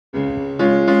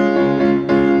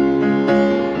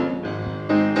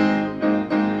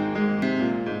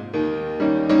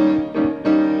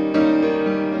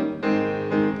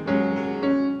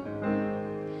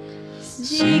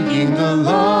the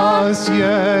lost,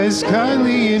 yes,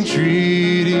 kindly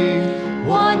entreating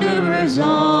wanderers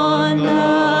on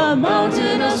the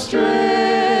mountain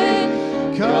astray.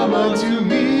 Come unto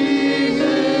me,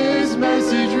 his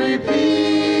message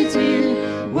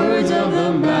repeating, words of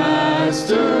the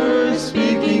Master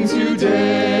speaking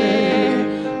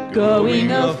today. Going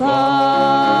afar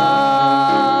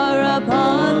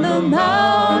upon the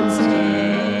mountain,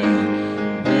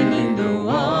 bringing the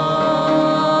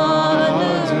water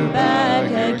back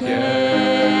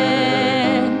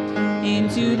again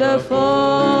into the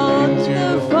fold,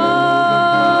 the fold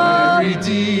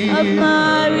of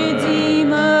my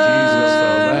Redeemer.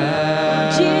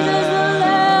 Jesus the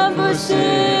Lamb for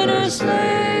sinners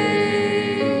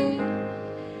slain,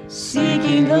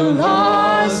 seeking the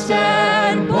lost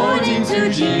and pointing to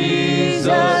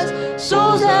Jesus.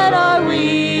 Souls that are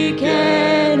weak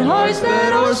and hearts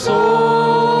that are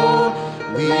sore,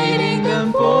 leading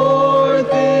them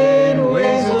forth in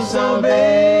ways of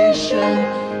salvation,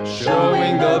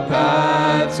 showing the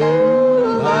path to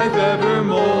life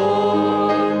evermore.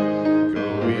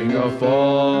 Going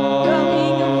afar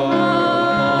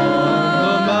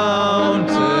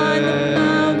upon the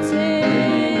mountain,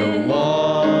 bringing the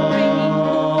wanderer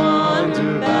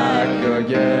back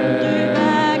again.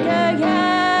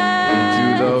 Into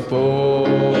the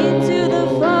fold of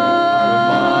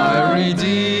my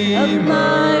Redeemer,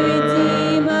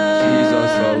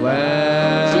 Jesus the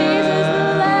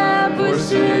Lamb for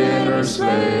sinners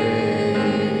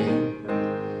slain.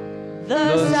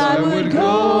 Thus I would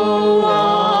go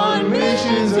on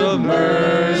missions of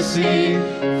mercy,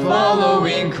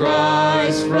 following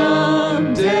Christ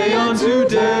from day unto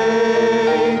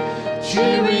day,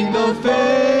 cheering the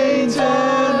faint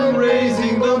and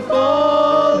raising the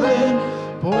fallen,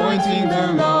 pointing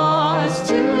the lost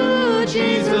to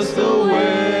Jesus the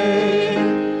way.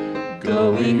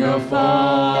 Going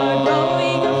afar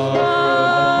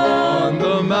on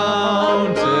the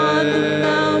mountain,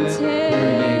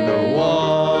 bringing the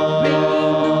wanderer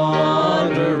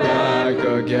back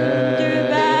again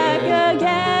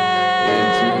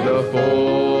into the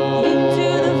fold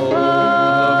of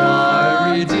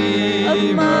my Redeemer,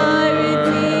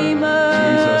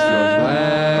 Jesus the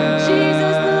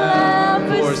Lamb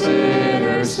for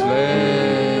sinners slain.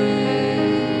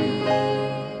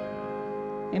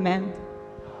 Amen.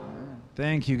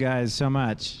 Thank you guys so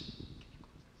much.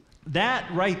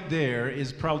 That right there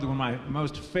is probably one of my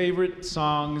most favorite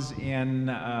songs in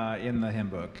the hymn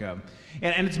book, and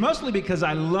it's mostly because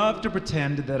I love to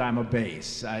pretend that I'm a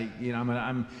bass.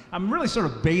 I'm really sort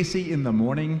of bassy in the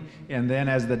morning, and then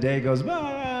as the day goes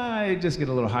by, I just get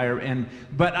a little higher.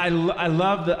 But I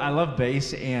love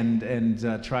bass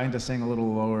and trying to sing a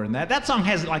little lower. And that song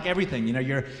has like everything. You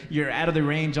know, you're out of the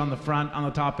range on the front, on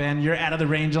the top end. You're out of the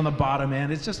range on the bottom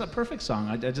end. It's just a perfect song.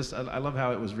 I love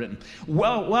how it was written.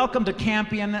 Well, welcome to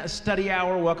Campion Study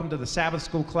Hour. Welcome to the Sabbath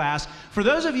School class. For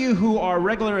those of you who are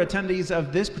regular attendees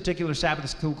of this particular Sabbath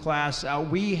School class,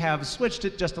 we have switched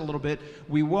it just a little bit.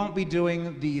 We won't be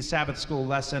doing the Sabbath School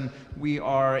lesson. We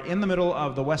are in the middle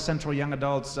of the West Central Young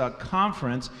Adults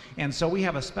Conference, and so we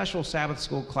have a special Sabbath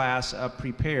School class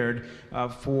prepared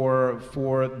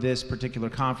for this particular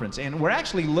conference. And we're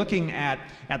actually looking at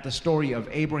the story of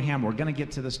Abraham. We're going to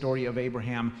get to the story of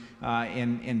Abraham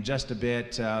in just a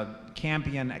bit.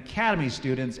 Campion Academy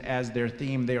students, as their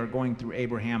theme, they are going through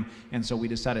Abraham, and so we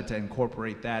decided to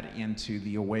incorporate that into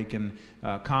the Awaken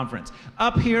conference.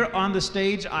 Up here on the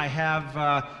stage, I have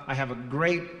a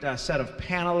great set of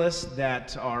panelists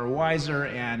that are wiser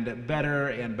and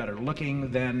better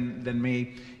looking than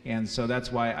me, and so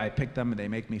that's why I picked them. They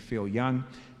make me feel young.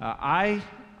 I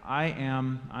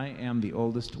am the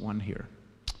oldest one here.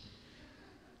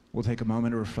 We'll take a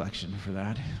moment of reflection for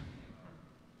that.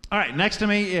 All right, next to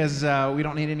me is, we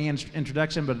don't need any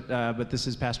introduction, but this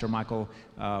is Pastor Michael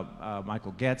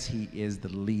Getz. He is the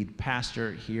lead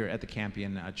pastor here at the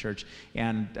Campion Church.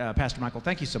 And Pastor Michael,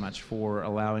 thank you so much for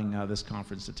allowing this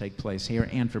conference to take place here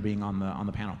and for being on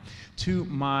the panel. To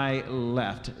my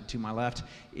left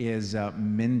is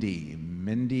Mindy.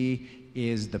 Mindy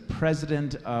is the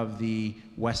president of the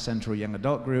West Central Young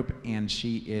Adult Group, and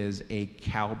she is a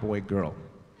cowboy girl.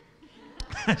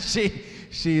 She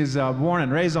is born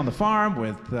and raised on the farm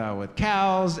with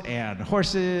cows and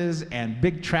horses and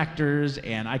big tractors,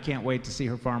 and I can't wait to see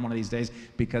her farm one of these days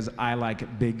because I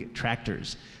like big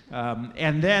tractors.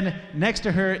 And then next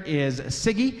to her is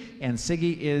Siggy, and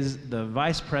Siggy is the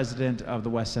vice president of the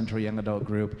West Central Young Adult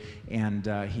Group, and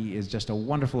he is just a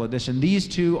wonderful addition. These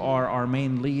two are our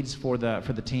main leads for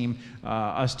the team.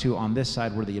 Us two on this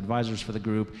side, we're the advisors for the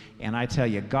group, and I tell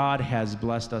you, God has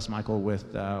blessed us, Michael,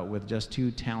 with just two two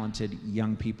talented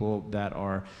young people that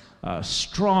are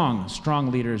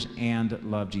strong leaders and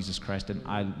love Jesus Christ, and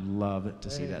I love to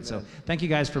see that. So thank you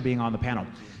guys for being on the panel.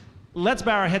 Let's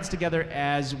bow our heads together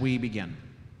as we begin.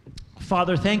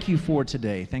 Father, thank you for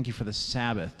today. Thank you for the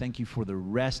Sabbath. Thank you for the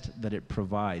rest that it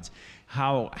provides.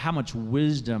 How much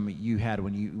wisdom you had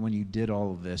when you did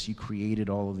all of this. You created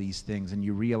all of these things, and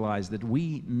you realized that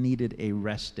we needed a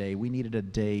rest day. We needed a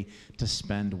day to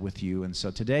spend with you. And so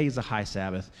today is a high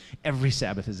Sabbath. Every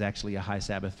Sabbath is actually a high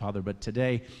Sabbath, Father. But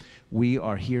today we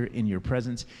are here in your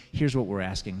presence. Here's what we're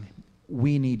asking.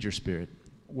 We need your Spirit.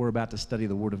 We're about to study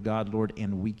the Word of God, Lord,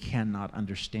 and we cannot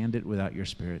understand it without your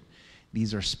Spirit.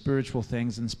 These are spiritual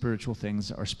things, and spiritual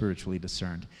things are spiritually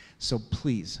discerned. So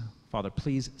please, Father,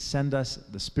 please send us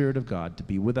the Spirit of God to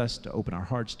be with us, to open our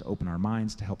hearts, to open our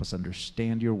minds, to help us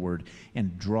understand your word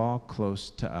and draw close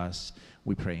to us.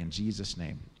 We pray in Jesus'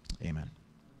 name. Amen.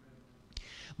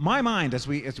 My mind, as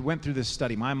we went through this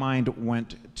study, my mind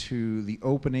went to the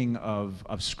opening of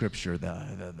Scripture,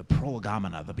 the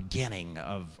prolegomena, the beginning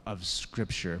of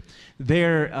Scripture.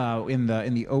 There, in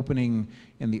the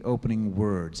opening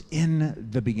words, in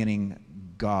the beginning,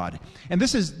 God. And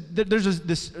there's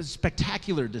this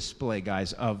spectacular display,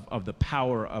 guys, of the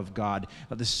power of God,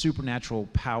 of the supernatural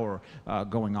power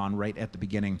going on right at the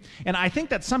beginning. And I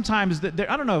think that sometimes, I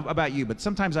don't know about you, but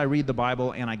sometimes I read the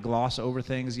Bible and I gloss over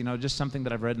things, just something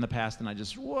that I've read in the past, and I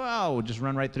just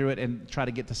run right through it and try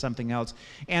to get to something else.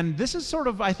 And this is sort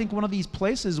of, I think, one of these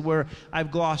places where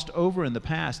I've glossed over in the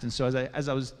past. And so as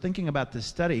I was thinking about this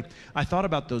study, I thought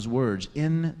about those words,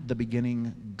 in the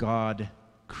beginning, God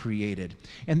created.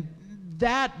 And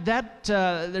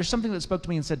there's something that spoke to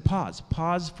me and said,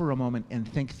 pause for a moment and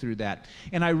think through that.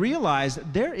 And I realized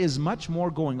there is much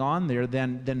more going on there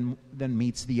than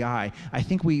meets the eye. I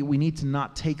think we need to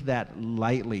not take that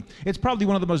lightly. It's probably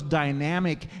one of the most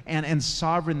dynamic and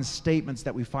sovereign statements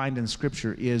that we find in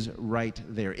Scripture is right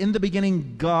there. In the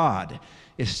beginning, God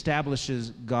establishes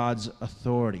God's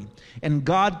authority. And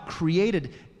God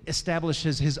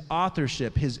establishes his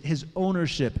authorship, his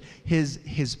ownership,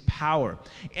 his power.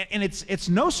 And it's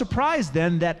no surprise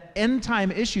then that end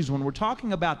time issues, when we're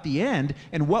talking about the end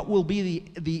and what will be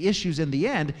the issues in the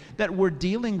end, that we're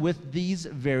dealing with these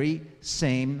very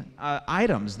same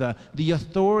items, the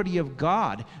authority of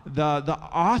God, the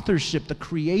authorship, the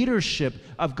creatorship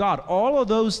of God. All of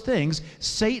those things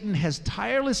Satan has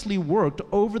tirelessly worked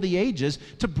over the ages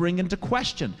to bring into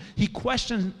question. He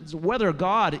questions whether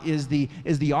God is the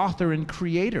author and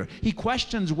creator. He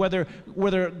questions whether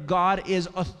God is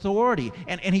authority,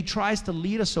 and he tries to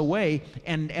lead us away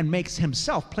and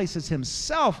places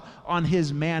himself on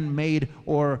his man-made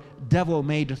or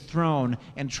devil-made throne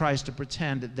and tries to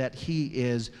pretend that he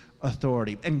is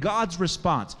authority. And God's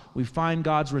response, we find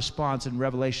God's response in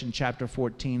Revelation chapter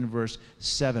 14, verse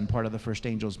 7, part of the first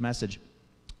angel's message,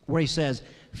 where he says,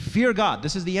 fear God.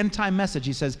 This is the end time message.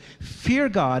 He says, fear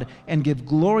God and give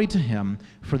glory to him,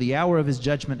 for the hour of his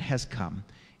judgment has come,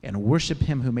 and worship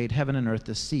him who made heaven and earth,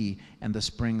 the sea, and the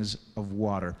springs of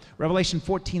water. Revelation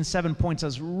 14:7 points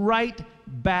us right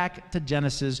back to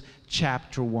Genesis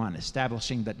chapter 1,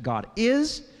 establishing that God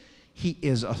is, he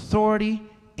is authority,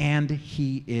 and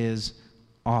he is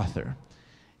author.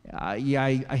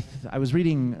 I was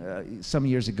reading some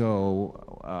years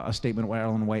ago a statement where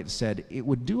Ellen White said, it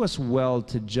would do us well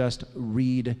to just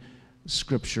read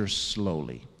Scripture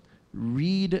slowly.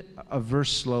 Read a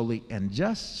verse slowly and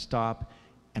just stop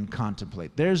and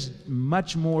contemplate. There's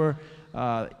much more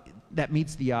that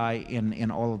meets the eye in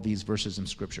all of these verses in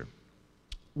Scripture.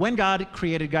 When God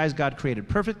created, guys, God created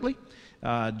perfectly.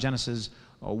 Genesis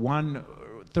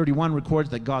 1:31 records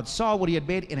that God saw what he had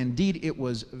made, and indeed it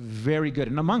was very good.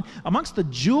 And amongst the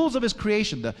jewels of his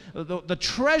creation, the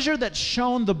treasure that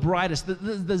shone the brightest,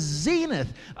 the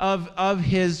zenith of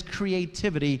his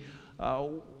creativity,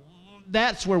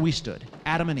 that's where we stood,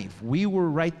 Adam and Eve. We were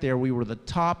right there. We were the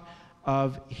top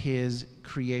of his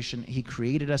creation. He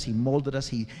created us. He molded us.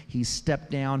 He stepped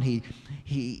down.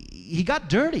 He got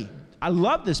dirty. I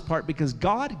love this part because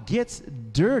God gets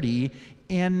dirty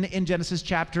in Genesis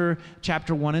chapter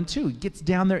 1 and 2. He gets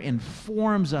down there and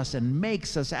forms us and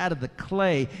makes us out of the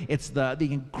clay. It's the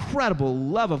incredible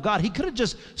love of God. He could have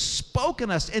just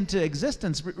spoken us into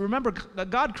existence. Remember,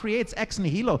 God creates ex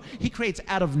nihilo. He creates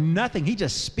out of nothing. He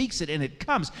just speaks it and it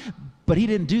comes. But he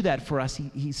didn't do that for us.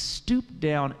 He stooped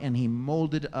down and he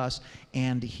molded us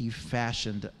and he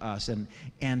fashioned us.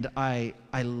 And I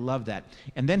love that.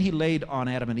 And then he laid on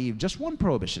Adam and Eve just one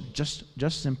prohibition, just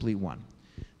simply one.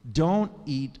 Don't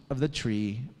eat of the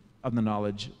tree of the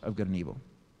knowledge of good and evil.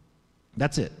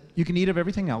 That's it. You can eat of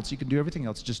everything else. You can do everything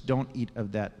else. Just don't eat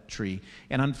of that tree.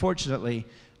 And unfortunately,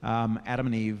 Adam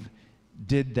and Eve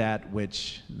did that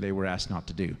which they were asked not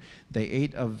to do. They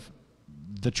ate of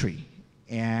the tree.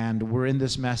 And we're in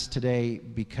this mess today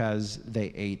because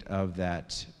they ate of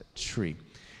that tree.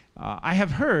 I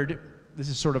have heard, this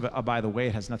is sort of a by the way,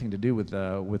 it has nothing to do with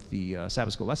the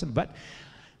Sabbath school lesson, but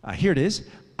here it is.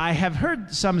 I have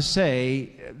heard some say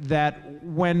that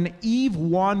when Eve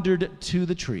wandered to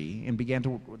the tree and began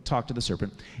to talk to the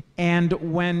serpent, and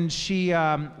when she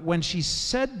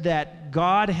said that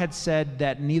God had said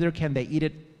that neither can they eat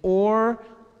it or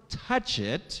touch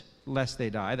it, lest they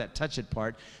die, that touch it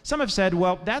part. Some have said,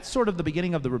 well, that's sort of the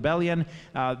beginning of the rebellion.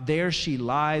 There she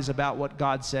lies about what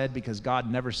God said, because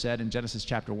God never said in Genesis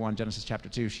chapter 1, Genesis chapter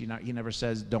 2, he never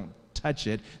says don't touch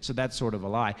it, so that's sort of a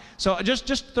lie. So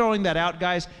just throwing that out,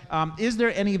 guys, is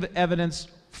there any evidence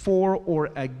for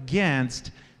or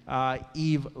against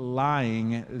Eve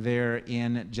lying there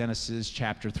in Genesis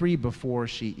chapter 3 before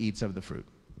she eats of the fruit?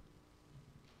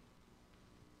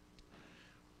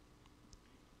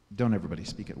 Don't everybody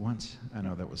speak at once. I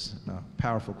know that was a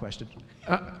powerful question.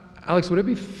 Alex, would it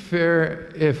be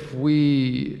fair if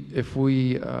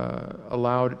we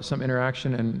allowed some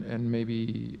interaction and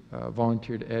maybe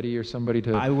volunteered Eddie or somebody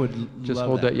to I would just love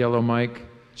hold that yellow mic?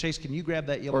 Chase, can you grab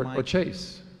that yellow mic? Or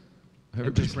Chase.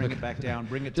 And just bring it back down.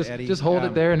 Bring it to Eddie. Just hold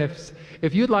it there, and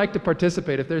if you'd like to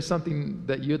participate, if there's something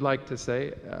that you'd like to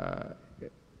say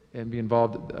and be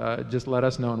involved, just let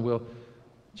us know, and we'll.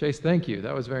 Chase, thank you.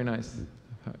 That was very nice.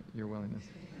 Your willingness.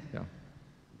 Yeah.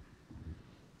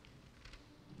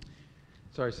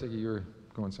 Sorry, Siggy, you were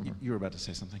going somewhere. You were about to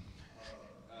say something.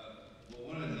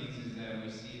 Well, one of the things is that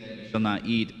we see that you shall not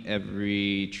eat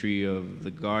every tree of the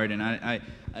garden. I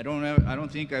don't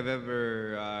think I've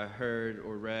ever heard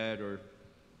or read or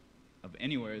of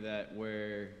anywhere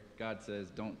where God says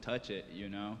don't touch it. You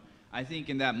know, I think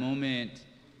in that moment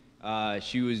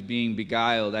she was being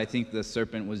beguiled. I think the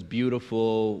serpent was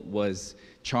beautiful, was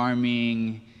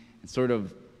charming, and sort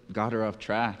of got her off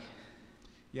track.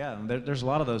 Yeah, there's a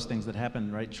lot of those things that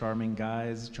happen, right? Charming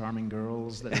guys, charming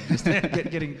girls that are just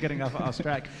getting off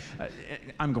track.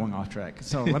 I'm going off track,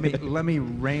 so let me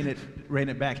rein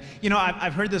it back. You know,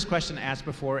 I've heard this question asked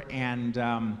before, and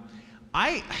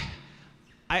I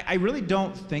really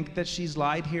don't think that she's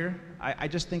lied here. I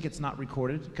just think it's not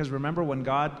recorded, because remember, when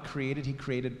God created, He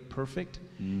created perfect.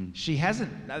 She hasn't.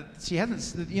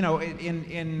 You know,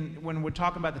 in when we're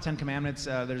talking about the Ten Commandments,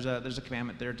 there's a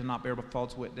commandment there to not bear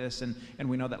false witness, and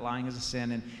we know that lying is a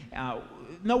sin. And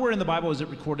nowhere in the Bible is it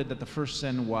recorded that the first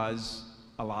sin was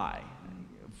a lie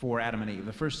for Adam and Eve.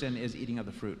 The first sin is eating of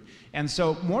the fruit, and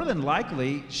so more than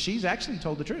likely, she's actually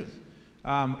told the truth.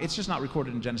 It's just not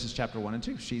recorded in Genesis chapter 1 and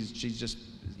 2. She's just,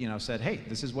 you know, said, hey,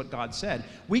 this is what God said.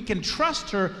 We can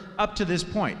trust her up to this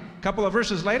point. A couple of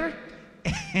verses later,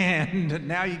 and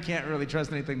now you can't really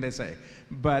trust anything they say.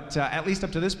 But at least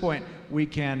up to this point, we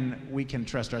can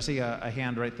trust her. I see a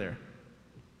hand right there.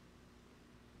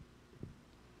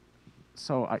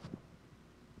 So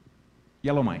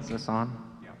Yellow mic. Is this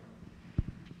on? Yeah.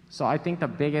 So I think the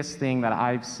biggest thing that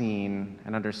I've seen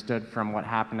and understood from what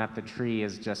happened at the tree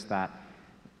is just that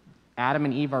Adam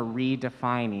and Eve are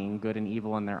redefining good and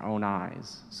evil in their own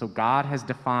eyes. So God has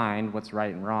defined what's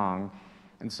right and wrong.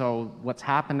 And so what's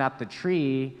happened at the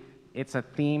tree, it's a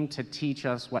theme to teach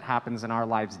us what happens in our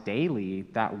lives daily,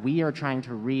 that we are trying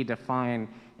to redefine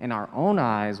in our own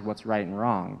eyes what's right and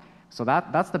wrong. So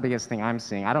that's the biggest thing I'm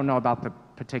seeing. I don't know about the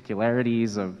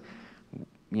particularities of,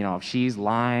 you know, if she's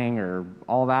lying or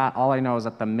all that. All I know is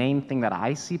that the main thing that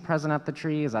I see present at the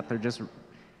tree is that they're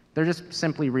just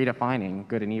simply redefining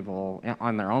good and evil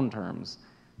on their own terms.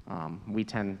 We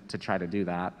tend to try to do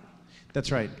that. That's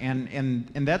right,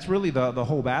 and that's really the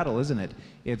whole battle, isn't it?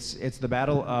 It's the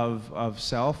battle of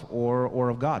self or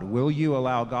of God. Will you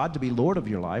allow God to be Lord of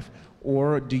your life,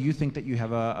 or do you think that you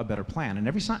have a better plan? And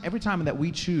every time that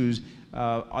we choose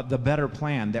the better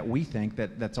plan that we think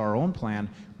that's our own plan,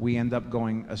 we end up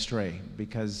going astray,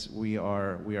 because we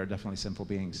are definitely sinful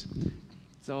beings.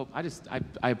 So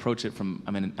I approach it from,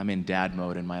 I'm in dad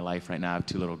mode in my life right now. I have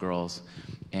 2 little girls,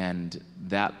 and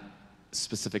that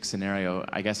specific scenario,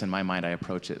 I guess in my mind, I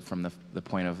approach it from the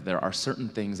point of there are certain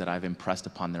things that I've impressed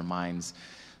upon their minds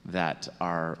that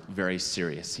are very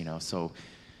serious, you know. So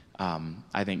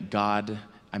I think God,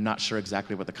 I'm not sure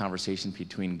exactly what the conversation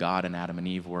between God and Adam and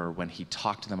Eve were when He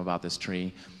talked to them about this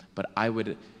tree, but I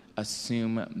would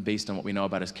assume, based on what we know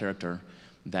about His character,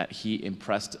 that He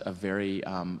impressed a very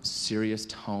serious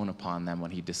tone upon them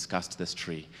when He discussed this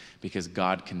tree, because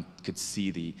God could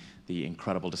see the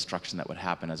incredible destruction that would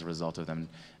happen as a result of them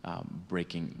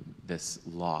breaking this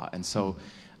law. And so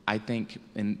I think,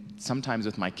 and sometimes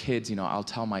with my kids, you know, I'll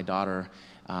tell my daughter,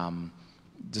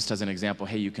 just as an example,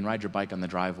 hey, you can ride your bike on the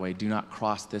driveway. Do not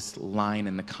cross this line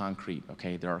in the concrete,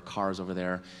 okay? There are cars over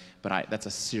there, but that's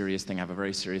a serious thing. I have a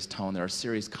very serious tone. There are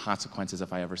serious consequences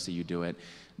if I ever see you do it.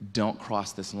 Don't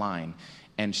cross this line.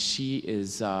 And she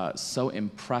is so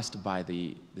impressed by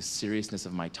the seriousness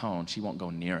of my tone, she won't go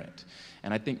near it.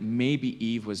 And I think maybe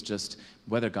Eve was just,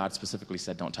 whether God specifically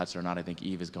said don't touch it or not, I think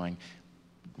Eve is going,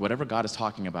 whatever God is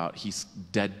talking about, he's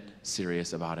dead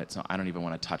serious about it, so I don't even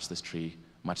want to touch this tree,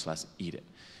 much less eat it.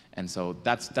 And so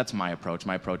that's my approach.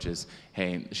 My approach is,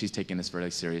 hey, she's taking this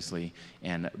very seriously,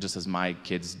 and just as my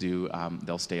kids do,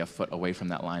 they'll stay a foot away from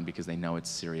that line because they know it's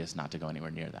serious not to go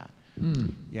anywhere near that.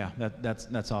 Yeah,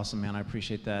 that's awesome, man. I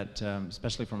appreciate that,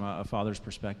 especially from a father's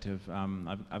perspective.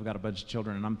 I've got a bunch of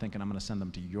children, and I'm thinking I'm going to send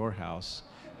them to your house.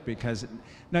 Because,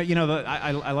 no, you know,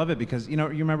 I love it because, you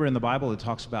know, you remember in the Bible it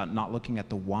talks about not looking at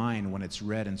the wine when it's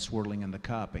red and swirling in the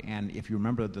cup. And if you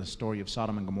remember the story of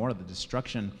Sodom and Gomorrah, the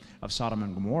destruction of Sodom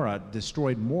and Gomorrah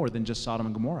destroyed more than just Sodom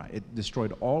and Gomorrah. It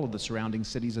destroyed all of the surrounding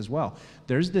cities as well.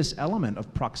 There's this element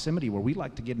of proximity where we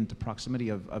like to get into proximity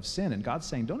of sin. And God's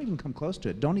saying, don't even come close to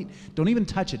it. Don't even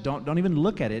touch it. Don't even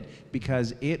look at it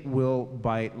because it will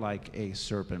bite like a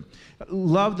serpent.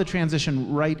 Love the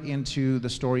transition right into the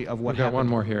story of what We've got happened. one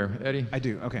more here. Eddie? I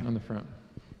do, okay. On the front.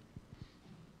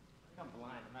 I'm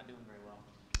blind. I'm not doing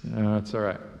very well. It's all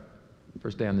right.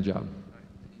 First day on the job.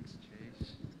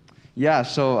 Yeah,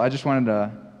 so I just wanted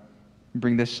to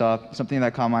bring this up. Something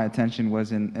that caught my attention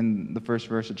was in the first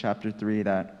verse of chapter 3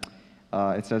 that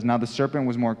it says, "Now the serpent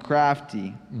was more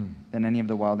crafty than any of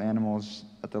the wild animals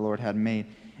that the Lord had made."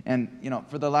 And, you know,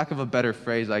 for the lack of a better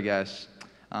phrase, I guess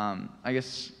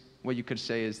what you could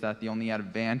say is that the only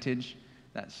advantage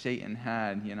that Satan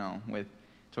had, you know,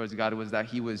 towards God was that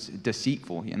he was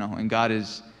deceitful, you know, and God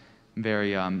is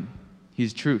very,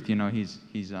 he's truth, you know, he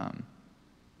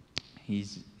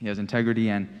has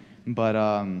integrity, but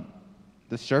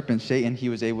the serpent, Satan, he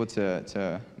was able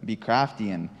to be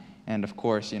crafty and of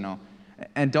course, you know,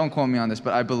 and don't quote me on this,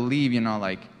 but I believe, you know,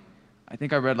 like, I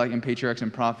think I read like in Patriarchs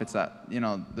and Prophets that, you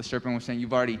know, the serpent was saying,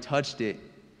 you've already touched it,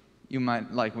 you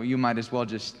might as well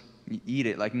just eat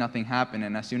it like nothing happened.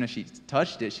 And as soon as she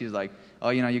touched it, she's like,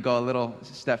 oh, you know, you go a little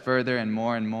step further and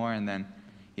more, and then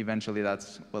eventually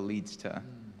that's what leads to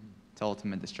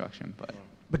ultimate destruction.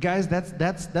 But guys,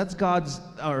 that's God's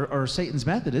or Satan's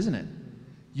method, isn't it?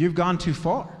 You've gone too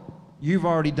far. You've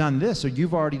already done this, or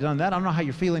you've already done that. I don't know how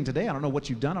you're feeling today. I don't know what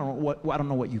you've done. I don't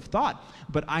know what you've thought.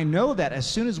 But I know that as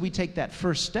soon as we take that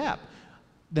first step,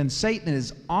 then Satan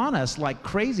is on us like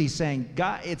crazy saying,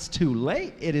 God, it's too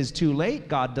late. It is too late.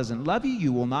 God doesn't love you.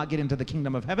 You will not get into the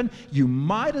kingdom of heaven. You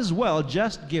might as well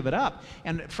just give it up.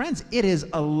 And friends, it is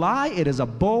a lie. It is a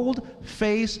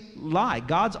bold-faced lie.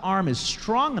 God's arm is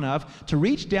strong enough to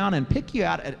reach down and pick you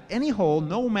out at any hole,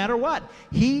 no matter what.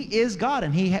 He is God,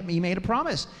 and he made a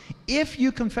promise. If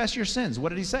you confess your sins, what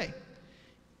did he say?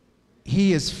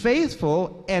 He is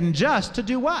faithful and just to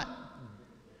do what?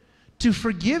 To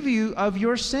forgive you of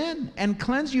your sin and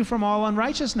cleanse you from all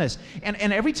unrighteousness. And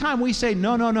every time we say,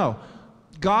 no,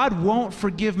 God won't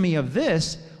forgive me of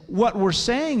this, what we're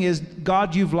saying is,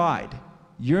 God, you've lied.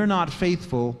 You're not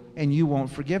faithful, and you won't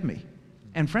forgive me.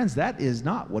 And friends, that is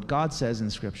not what God says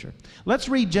in Scripture. Let's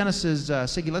read Genesis,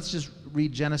 Siggy, let's just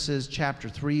read Genesis chapter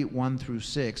 3, 1 through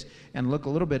 6, and look a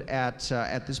little bit at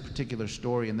this particular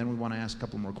story, and then we want to ask a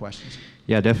couple more questions.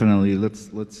 Yeah, definitely.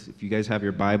 Let's if you guys have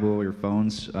your Bible or your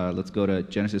phones, let's go to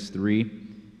Genesis 3,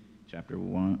 chapter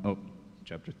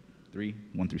 3,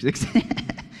 1 through 6.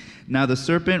 Now the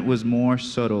serpent was more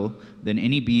subtle than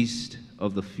any beast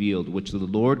of the field, which the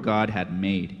Lord God had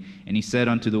made. And he said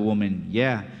unto the woman,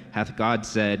 Yeah, hath God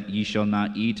said, Ye shall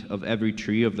not eat of every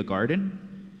tree of the garden?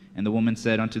 And the woman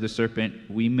said unto the serpent,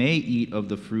 We may eat of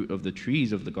the fruit of the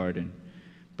trees of the garden.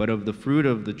 But of the fruit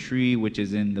of the tree which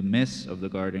is in the midst of the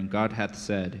garden, God hath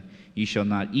said, Ye shall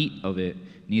not eat of it,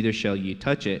 neither shall ye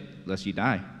touch it, lest ye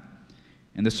die.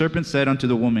 And the serpent said unto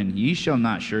the woman, Ye shall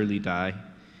not surely die,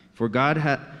 for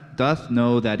God doth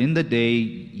know that in the day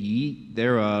ye eat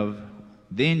thereof,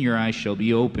 then your eyes shall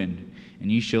be opened,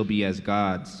 and ye shall be as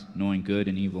gods, knowing good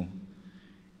and evil.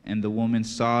 And the woman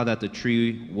saw that the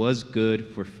tree was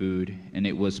good for food, and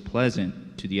it was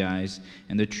pleasant to the eyes,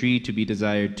 and the tree to be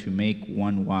desired to make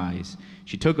one wise.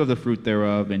 She took of the fruit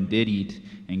thereof, and did eat,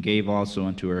 and gave also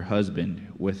unto her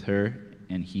husband with her,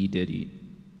 and he did eat.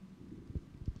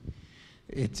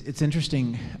 It's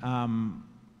interesting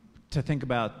to think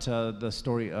about the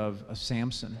story of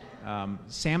Samson.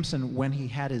 Samson, when he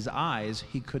had his eyes,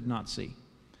 he could not see.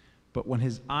 But when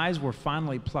his eyes were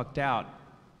finally plucked out,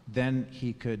 then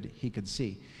he could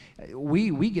see.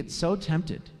 We get so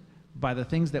tempted by the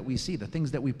things that we see, the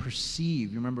things that we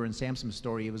perceive. You remember in Samson's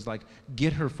story, it was like,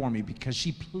 get her for me because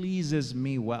she pleases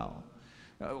me well.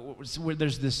 Where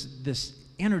there's this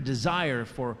inner desire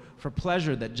for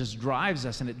pleasure that just drives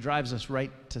us, and it drives us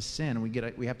right to sin.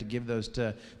 We have to give those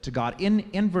to God.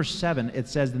 In verse 7, it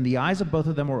says, then the eyes of both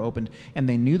of them were opened, and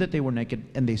they knew that they were naked,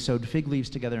 and they sewed fig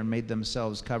leaves together and made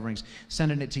themselves coverings.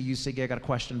 Sending it to you, Siggy, I got a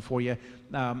question for you.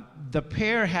 The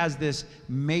pair has this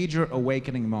major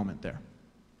awakening moment there.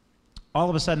 All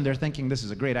of a sudden, they're thinking, this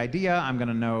is a great idea. I'm going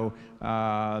to know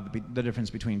the difference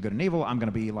between good and evil. I'm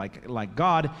going to be like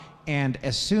God. And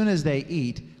as soon as they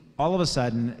eat, all of a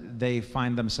sudden, they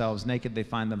find themselves naked. They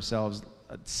find themselves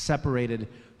separated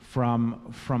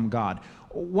from God.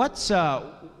 What's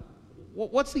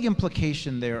the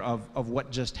implication there of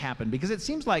what just happened? Because it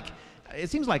seems like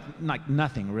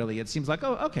nothing really. It seems like,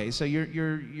 oh, okay, so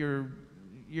you're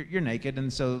naked,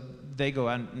 and so they go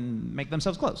out and make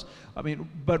themselves clothes. I mean,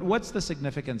 but what's the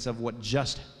significance of what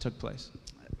just took place?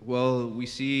 Well, we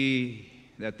see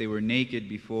that they were naked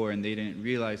before, and they didn't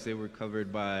realize they were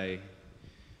covered by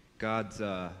God's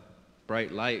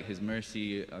bright light, His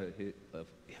mercy,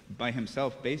 by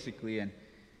Himself, basically. And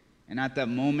at that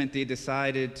moment, they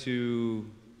decided to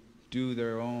do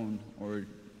their own, or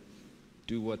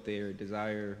do what their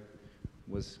desire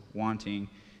was wanting.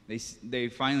 They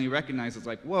finally recognized, it's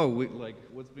like, whoa,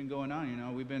 what's been going on? You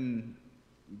know, we've been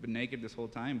naked this whole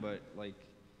time. But like,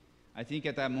 I think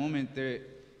at that moment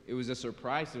it was a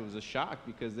surprise, it was a shock,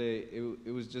 because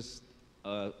it was just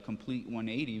a complete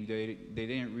 180. They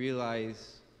didn't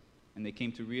realize, and they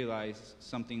came to realize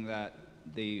something that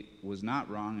was not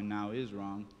wrong and now is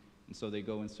wrong, and so they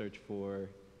go and search for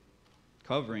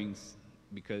coverings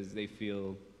because they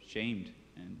feel shamed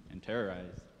and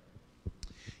terrorized.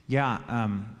 Yeah,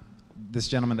 this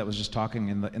gentleman that was just talking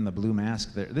in the blue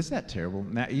mask there, isn't that terrible?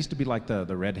 It used to be like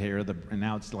the red hair, and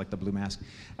now it's like the blue mask.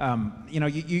 You know,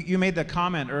 you made the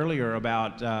comment earlier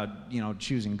about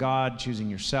choosing God, choosing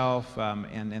yourself,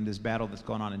 and this battle that's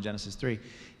going on in Genesis 3,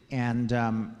 and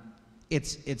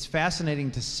it's fascinating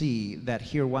to see that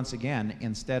here once again,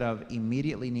 instead of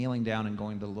immediately kneeling down and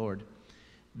going to the Lord,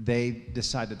 they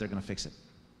decide that they're going to fix it.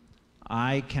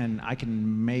 I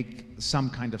can make some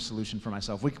kind of solution for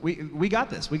myself. We got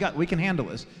this. We can handle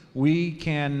this. We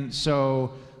can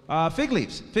sow fig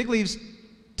leaves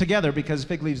together, because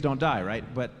fig leaves don't die, right?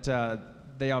 But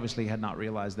they obviously had not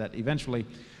realized that eventually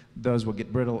those would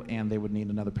get brittle and they would need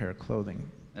another pair of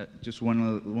clothing. Just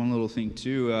one little thing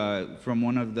too. From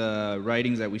one of the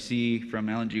writings that we see from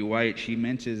Ellen G. White, she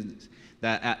mentions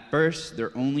that at first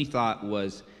their only thought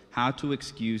was how to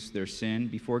excuse their sin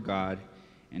before God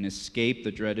and escape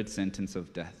the dreaded sentence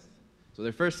of death. So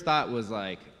their first thought was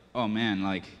like, oh man,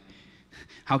 like,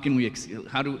 how do we excuse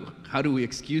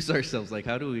ourselves? Like,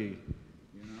 how do we, you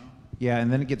know? Yeah,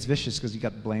 and then it gets vicious because you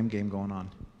got the blame game going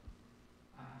on.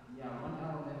 Yeah, one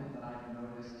element that I've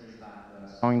noticed is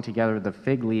that sewing together the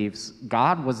fig leaves,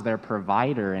 God was their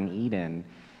provider in Eden.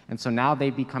 And so now they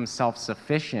become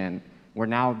self-sufficient, where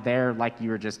now they're, like you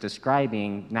were just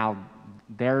describing, now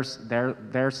they're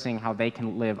seeing how they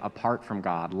can live apart from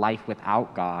God, life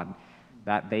without God,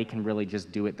 that they can really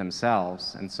just do it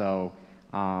themselves. And so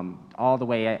all the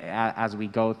way as we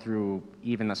go through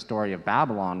even the story of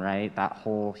Babylon, right, that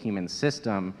whole human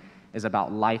system is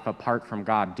about life apart from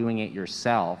God, doing it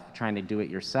yourself, trying to do it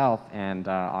yourself, and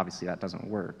obviously that doesn't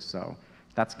work. So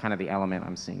that's kind of the element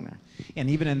I'm seeing there. And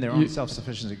even in their own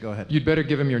self-sufficiency, go ahead. You'd better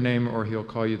give him your name, or he'll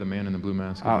call you the man in the blue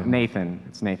mask. Oh, Nathan.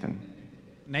 It's Nathan.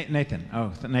 Nathan.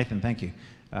 Oh, Nathan, thank you.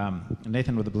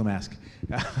 Nathan with the blue mask.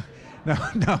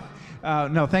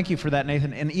 No, thank you for that,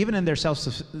 Nathan. And even in their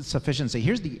self-sufficiency,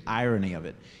 here's the irony of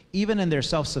it. Even in their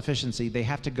self-sufficiency, they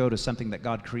have to go to something that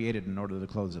God created in order to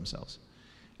clothe themselves.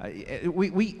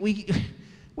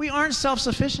 We aren't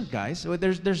self-sufficient, guys.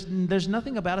 There's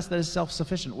nothing about us that is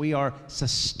self-sufficient. We are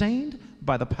sustained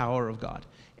by the power of God.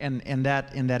 And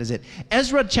that is it.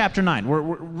 Ezra chapter 9. We're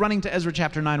running to Ezra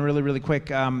chapter 9 really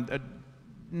quick.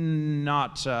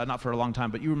 Not for a long time,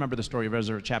 but you remember the story of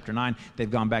Ezra chapter 9. They've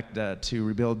gone back to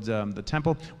rebuild the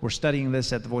temple. We're studying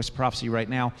this at the Voice of Prophecy right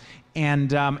now.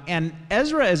 And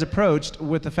Ezra is approached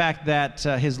with the fact that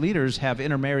his leaders have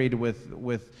intermarried with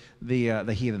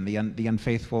the heathen, the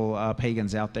unfaithful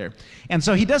pagans out there. And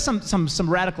so he does some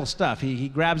radical stuff. He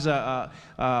grabs a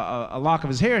lock of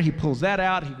his hair, he pulls that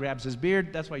out, he grabs his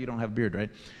beard. That's why you don't have a beard, right?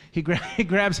 He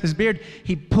grabs his beard,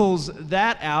 he pulls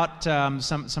that out,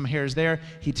 some hairs there,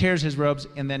 he tears his robes,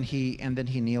 and then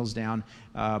he kneels down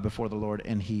before the Lord,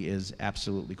 and he is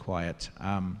absolutely quiet.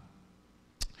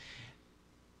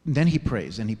 Then he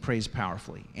prays, and he prays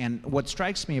powerfully. And what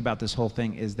strikes me about this whole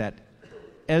thing is that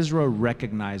Ezra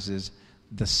recognizes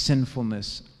the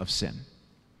sinfulness of sin.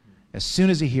 As soon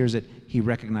as he hears it, he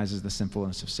recognizes the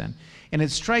sinfulness of sin. And it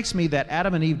strikes me that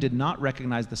Adam and Eve did not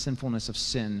recognize the sinfulness of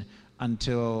sin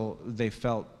until they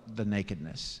felt the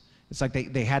nakedness. It's like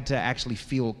they had to actually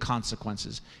feel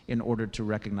consequences in order to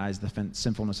recognize the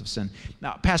sinfulness of sin.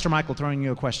 Now, Pastor Michael, throwing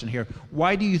you a question here.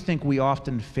 Why do you think we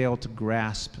often fail to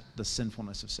grasp the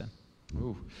sinfulness of sin?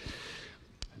 Ooh.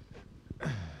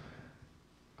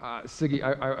 Siggy,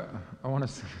 I want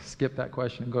to skip that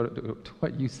question and go to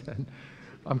what you said.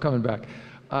 I'm coming back.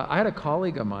 I had a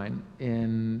colleague of mine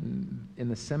in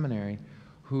the seminary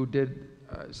who did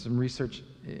some research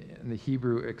in the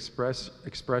Hebrew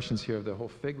expressions here of the whole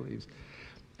fig leaves.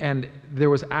 And there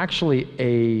was actually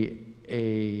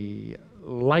a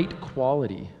light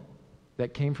quality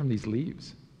that came from these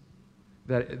leaves.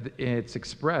 That it's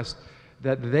expressed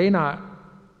that they not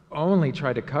only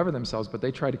tried to cover themselves, but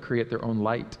they tried to create their own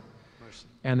light.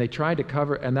 And they tried to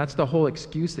cover, and that's the whole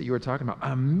excuse that you were talking about.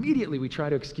 Immediately we try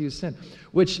to excuse sin,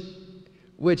 which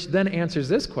then answers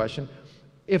this question.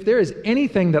 If there is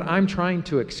anything that I'm trying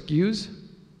to excuse,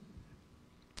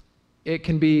 it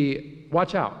can be,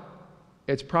 watch out,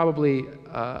 it's probably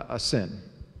a sin.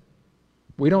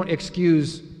 We don't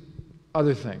excuse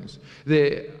other things.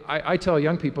 I tell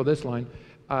young people this line,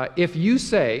 if you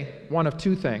say one of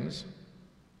two things,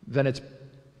 then it's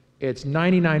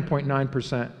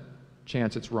 99.9%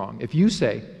 chance it's wrong. If you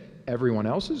say everyone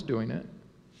else is doing it,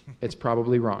 it's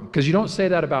probably wrong. Because you don't say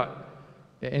that about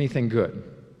anything good.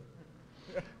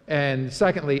 And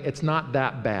secondly, it's not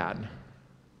that bad.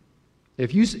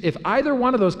 If either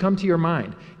one of those come to your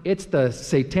mind, it's the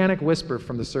satanic whisper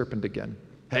from the serpent again.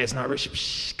 Hey, it's not rich.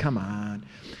 Shh, come on.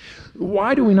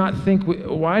 Why do we not think?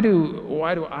 Why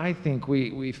do I think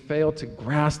we fail to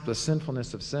grasp the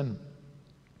sinfulness of sin?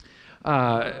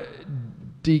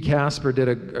 D. Casper did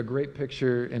a great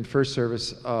picture in first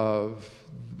service of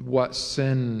what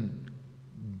sin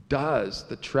does,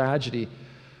 the tragedy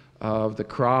of the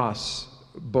cross,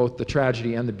 both the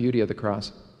tragedy and the beauty of the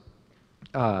cross.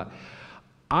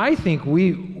 I think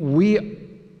we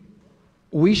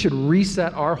should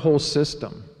reset our whole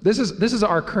system. This is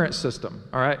our current system,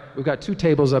 all right? We've got two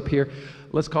tables up here.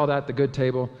 Let's call that the good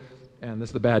table, and this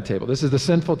is the bad table. This is the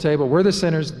sinful table. We're the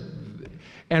sinners.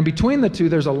 And between the two,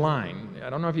 there's a line. I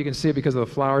don't know if you can see it because of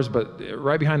the flowers, but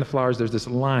right behind the flowers, there's this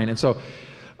line. And so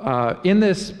in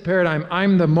this paradigm,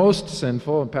 I'm the most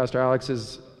sinful, and Pastor Alex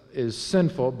is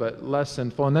sinful, but less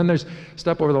sinful. And then there's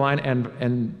step over the line,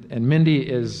 and Mindy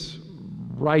is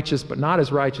righteous, but not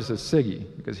as righteous as Siggy,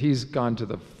 because he's gone to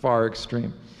the far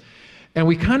extreme. And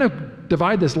we kind of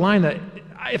divide this line that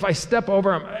if I step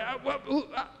over,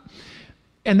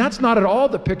 and that's not at all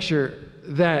the picture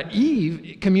that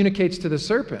Eve communicates to the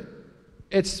serpent.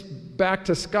 It's back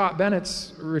to Scott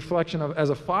Bennett's reflection of, as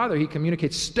a father, he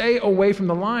communicates, stay away from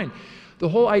the line. The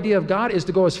whole idea of God is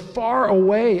to go as far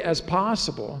away as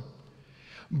possible,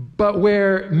 but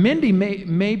where Mindy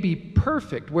may be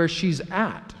perfect where she's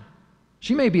at.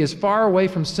 She may be as far away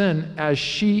from sin as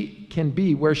she can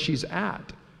be where she's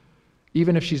at,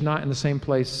 even if she's not in the same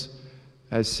place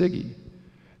as Siggy.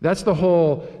 That's the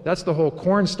whole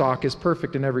cornstalk is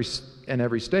perfect in every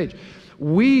stage.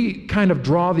 We kind of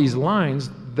draw these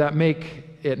lines that make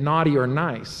it naughty or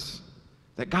nice,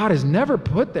 that God has never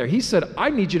put there. He said, I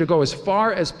need you to go as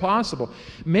far as possible.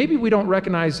 Maybe we don't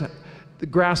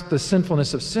grasp the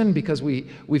sinfulness of sin because we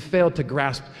failed to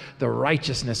grasp the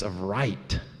righteousness of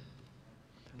right.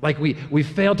 Like we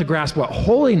failed to grasp what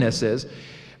holiness is.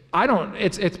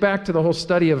 It's back to the whole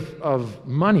study of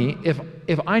money.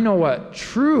 If I know what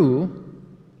true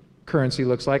currency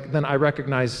looks like, then I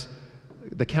recognize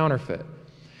the counterfeit.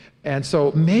 And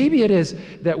so maybe it is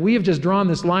that we have just drawn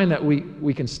this line that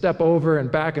we can step over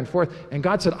and back and forth. And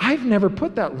God said, I've never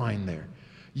put that line there.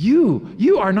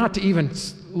 You are not to even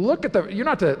look at you're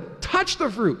not to touch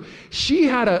the fruit. She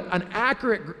had an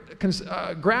accurate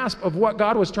grasp of what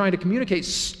God was trying to communicate.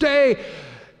 Stay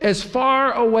as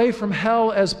far away from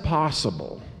hell as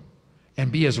possible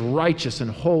and be as righteous and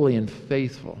holy and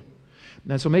faithful.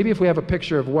 And so maybe if we have a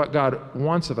picture of what God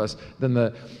wants of us,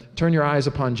 then turn your eyes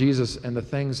upon Jesus and the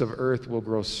things of earth will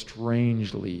grow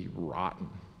strangely rotten.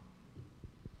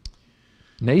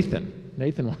 Nathan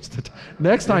wants to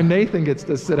next time Nathan gets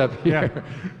to sit up here.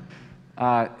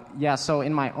 So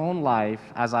in my own life,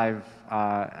 as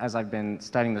I've been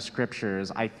studying the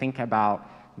scriptures, I think about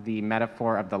the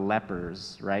metaphor of the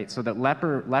lepers, right? So that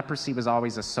leprosy was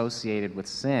always associated with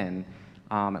sin,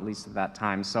 at least at that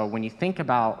time. So when you think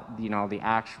about, the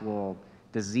actual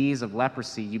disease of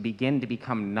leprosy, you begin to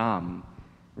become numb,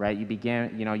 right?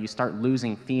 You start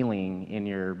losing feeling in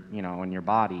your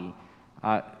body.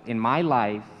 In my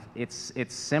life,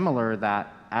 it's similar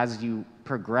that as you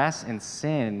progress in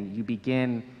sin, you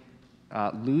begin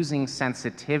losing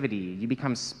sensitivity. You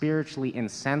become spiritually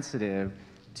insensitive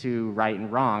to right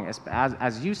and wrong.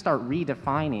 As you start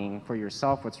redefining for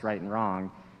yourself what's right and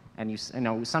wrong, and you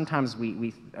know, sometimes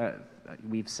we've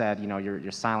said, you know,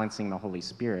 you're silencing the Holy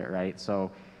Spirit, right?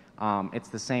 So it's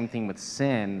the same thing with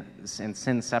sin, and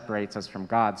sin separates us from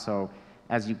God. So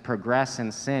as you progress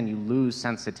in sin, you lose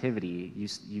sensitivity.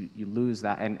 You lose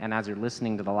that, and as you're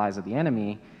listening to the lies of the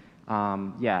enemy,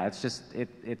 yeah,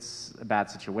 it's a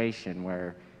bad situation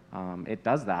where it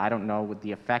does that. I don't know what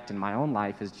the effect in my own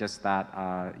life is. Just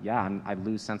that, yeah, I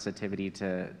lose sensitivity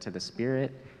to the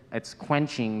Spirit. It's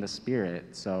quenching the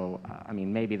Spirit. So, I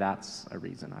mean, maybe that's a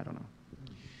reason. I don't know.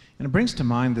 And it brings to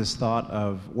mind this thought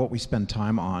of what we spend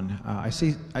time on. I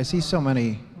see so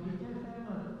many.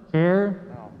 Here.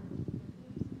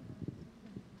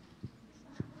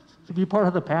 To be part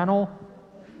of the panel.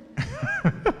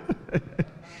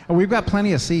 We've got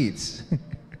plenty of seats.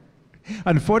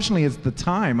 Unfortunately, it's the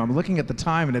time. I'm looking at the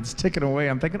time and it's ticking away.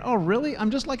 I'm thinking, oh, really? I'm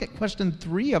just like at question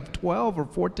 3 of 12 or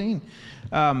 14.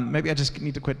 Maybe I just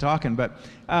need to quit talking. But,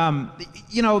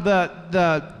 you know,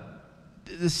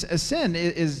 the sin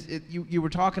is you were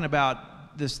talking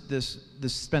about this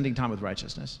spending time with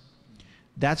righteousness.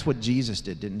 That's what Jesus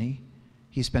did, didn't he?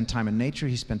 He spent time in nature.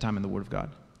 He spent time in the Word of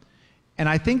God. And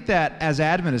I think that as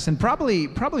Adventists, and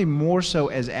probably more so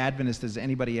as Adventists as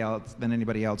anybody else,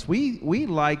 we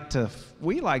like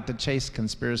to chase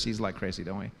conspiracies like crazy,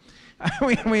 don't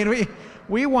we?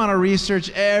 We want to research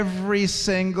every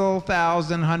single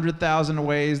 1,000, 100,000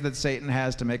 ways that Satan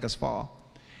has to make us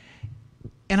fall.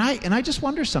 And I just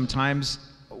wonder sometimes,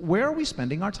 where are we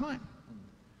spending our time?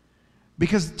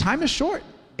 Because time is short,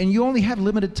 and you only have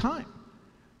limited time.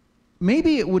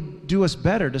 Maybe it would do us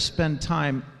better to spend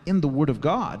time in the Word of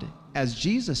God, as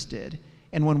Jesus did.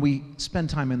 And when we spend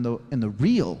time in the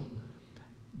real,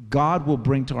 God will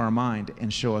bring to our mind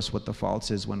and show us what the fault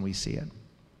is when we see it.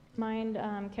 Mind,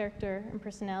 character, and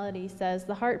personality says,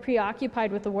 the heart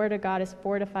preoccupied with the Word of God is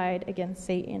fortified against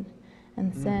Satan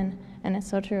and sin. And it's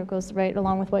so true. It goes right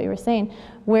along with what you were saying.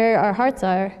 Where our hearts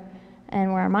are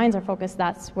and where our minds are focused,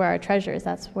 that's where our treasure is.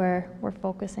 That's where we're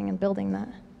focusing and building that.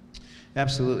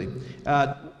 Absolutely.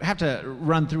 I have to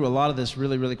run through a lot of this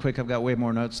really, really quick. I've got way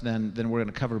more notes than we're going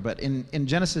to cover. But in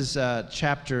Genesis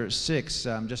chapter 6,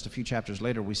 just a few chapters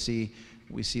later, we see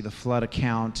the flood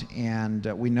account, and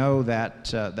we know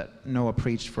that Noah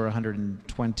preached for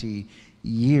 120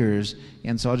 years.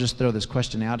 And so I'll just throw this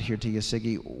question out here to you,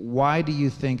 Siggy. Why do you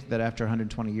think that after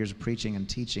 120 years of preaching and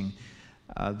teaching,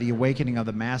 the awakening of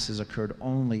the masses occurred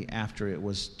only after it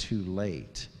was too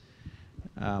late?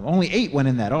 Only 8 went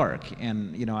in that ark,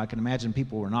 and you know, I can imagine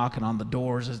people were knocking on the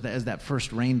doors as that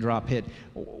first raindrop hit.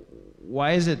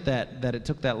 Why is it that it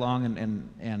took that long,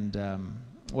 and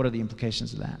what are the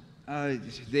implications of that?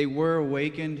 They were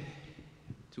awakened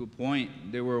to a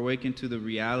point. They were awakened to the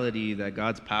reality that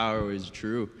God's power is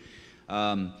true.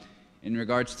 In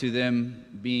regards to them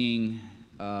being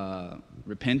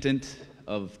repentant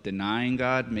of denying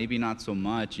God, maybe not so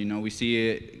much. You know, we see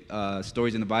it,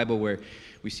 stories in the Bible where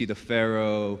we see the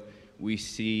Pharaoh, we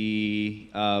see,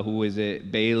 who is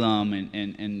it, Balaam,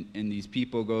 and these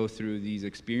people go through these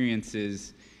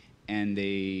experiences, and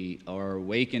they are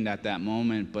awakened at that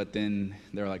moment, but then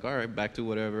they're like, all right, back to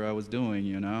whatever I was doing,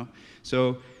 you know?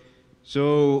 So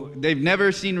they've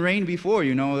never seen rain before,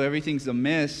 you know, everything's a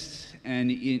mist,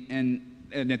 and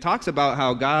it talks about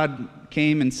how God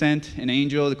came and sent an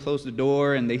angel to close the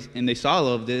door, and they saw all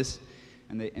of this,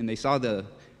 and they saw the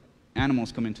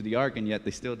animals come into the ark, and yet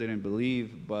they still didn't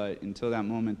believe. But until that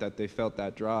moment that they felt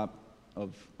that drop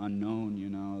of unknown, you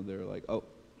know, they're like, oh,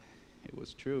 it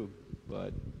was true.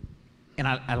 But and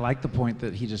I like the point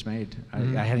that he just made. I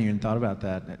hadn't even thought about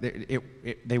that.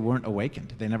 They weren't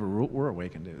awakened. They never were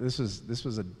awakened. This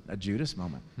was a Judas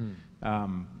moment.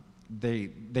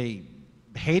 They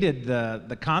hated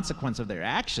the consequence of their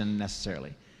action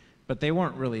necessarily, but they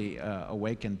weren't really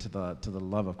awakened to the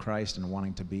love of Christ and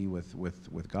wanting to be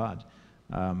with God.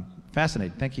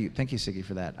 Fascinating. Thank you, Siggy,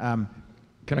 for that.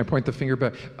 Can I point the finger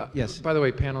back? Yes. By the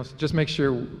way, panelists, just make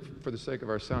sure, for the sake of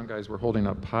our sound guys, we're holding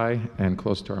up high and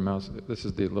close to our mouths. This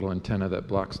is the little antenna that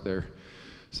blocks their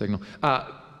signal. I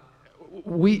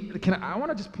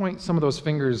want to just point some of those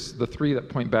fingers, the 3 that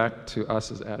point back to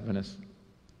us as Adventists.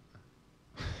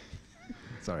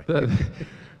 Sorry.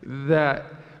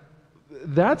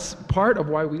 That's part of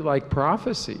why we like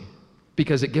prophecy,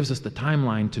 because it gives us the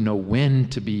timeline to know when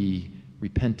to be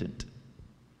repentant.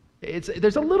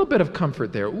 There's a little bit of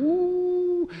comfort there.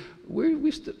 Ooh,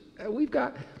 we've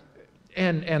got.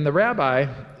 And the rabbi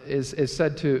is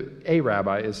said to, a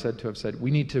rabbi is said to have said,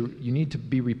 you need to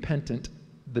be repentant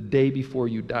the day before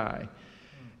you die.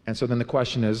 And so then the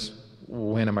question is,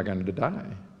 when am I going to die?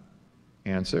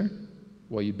 Answer,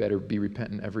 well, you better be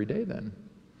repentant every day then.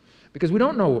 Because we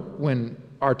don't know when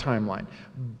our timeline,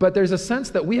 but there's a sense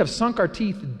that we have sunk our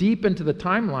teeth deep into the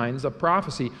timelines of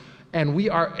prophecy, and we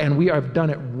have done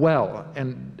it well,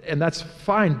 and that's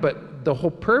fine. But the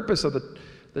whole purpose of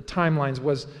the timelines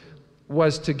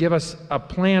was to give us a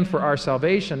plan for our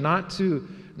salvation, not to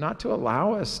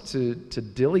allow us to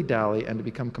dilly-dally and to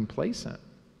become complacent.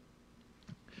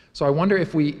 So I wonder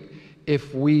if we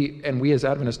as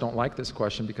Adventists don't like this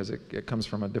question because it comes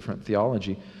from a different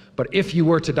theology, but if you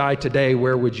were to die today,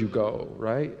 where would you go,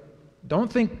 right?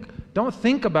 Don't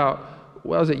think about,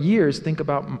 well, is it years? Think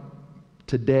about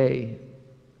today.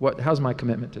 How's my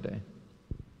commitment today?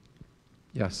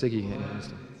 Yeah, Siggy.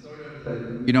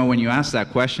 You know, when you ask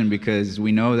that question, because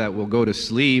we know that we'll go to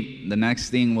sleep, the next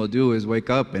thing we'll do is wake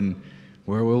up, and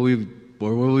where will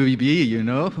we be, you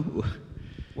know?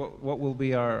 What will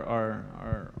be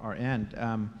our end?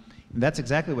 That's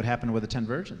exactly what happened with the 10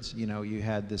 virgins. You know, you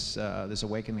had this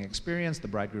awakening experience. The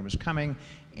bridegroom is coming,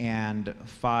 and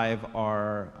 5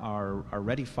 are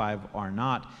ready, 5 are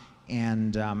not,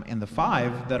 and the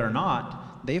 5 that are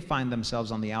not, they find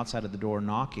themselves on the outside of the door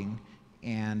knocking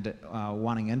and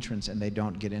wanting entrance, and they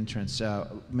don't get entrance.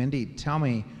 Mindy, tell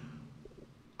me,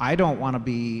 I don't want to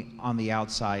be on the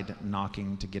outside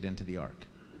knocking to get into the ark.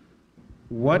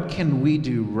 What can we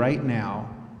do right now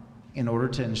in order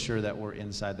to ensure that we're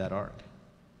inside that ark?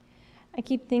 I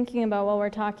keep thinking about while we're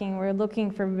talking, we're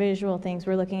looking for visual things,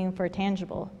 we're looking for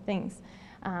tangible things,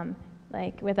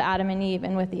 like with Adam and Eve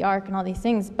and with the ark and all these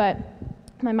things. But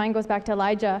my mind goes back to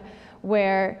Elijah,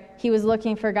 where he was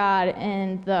looking for God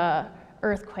in the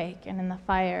earthquake and in the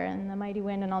fire and the mighty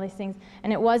wind and all these things.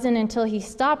 And it wasn't until he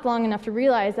stopped long enough to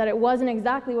realize that it wasn't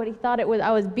exactly what he thought it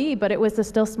would be, but it was the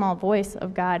still small voice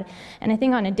of God. And I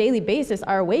think on a daily basis,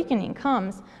 our awakening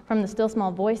comes from the still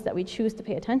small voice that we choose to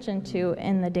pay attention to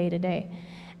in the day-to-day.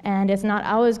 And it's not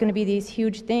always going to be these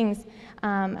huge things.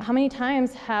 How many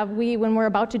times have we, when we're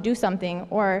about to do something,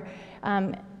 or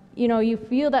you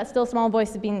feel that still small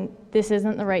voice of being, this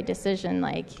isn't the right decision,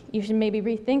 like you should maybe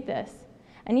rethink this.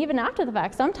 And even after the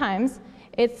fact, sometimes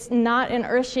it's not an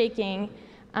earth-shaking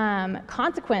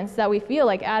consequence that we feel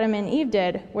like Adam and Eve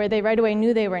did, where they right away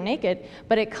knew they were naked,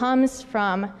 but it comes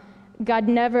from God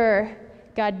never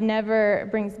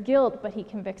brings guilt, but he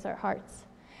convicts our hearts.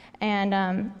 And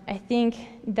I think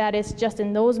that it's just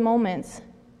in those moments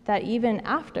that even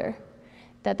after,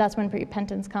 that's when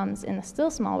repentance comes in the still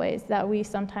small ways that we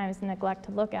sometimes neglect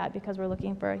to look at because we're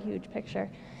looking for a huge picture.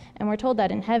 And we're told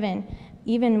that in heaven,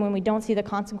 even when we don't see the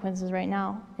consequences right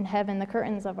now, in heaven, the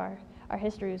curtains of our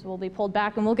histories will be pulled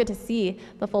back and we'll get to see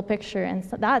the full picture. And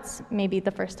so that's maybe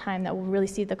the first time that we'll really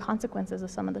see the consequences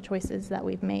of some of the choices that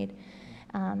we've made.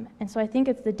 And so I think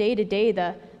it's the day-to-day,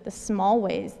 the small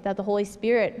ways that the Holy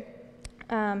Spirit,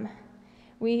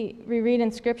 we read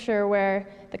in Scripture where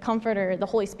the Comforter, the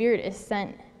Holy Spirit, is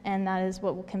sent, and that is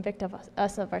what will convict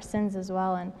us of our sins as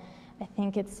well. And I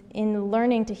think it's in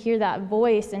learning to hear that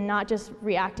voice and not just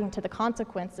reacting to the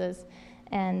consequences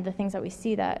and the things that we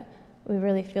see that we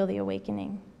really feel the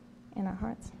awakening in our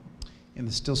hearts. In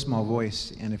the still small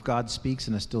voice, and if God speaks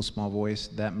in a still small voice,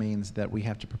 that means that we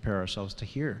have to prepare ourselves to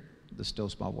hear the still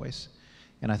small voice.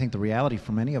 And I think the reality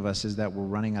for many of us is that we're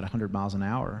running at 100 miles an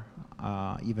hour,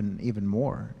 even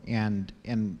more. And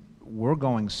we're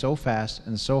going so fast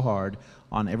and so hard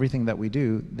on everything that we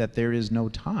do that there is no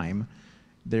time.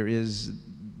 There's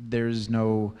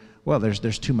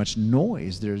too much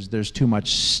noise, there's too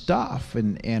much stuff,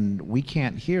 and we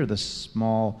can't hear the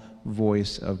small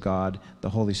voice of God, the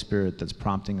Holy Spirit, that's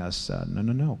prompting us,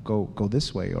 no, go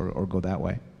this way or go that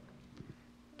way.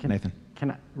 Nathan.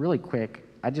 Can I, really quick,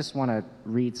 I just want to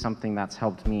read something that's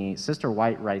helped me. Sister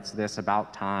White writes this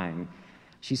about time.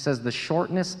 She says, the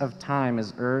shortness of time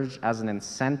is urged as an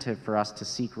incentive for us to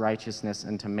seek righteousness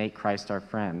and to make Christ our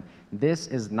friend. This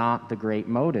is not the great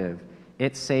motive.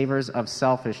 It savors of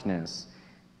selfishness.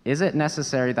 Is it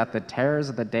necessary that the terrors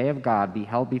of the day of God be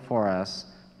held before us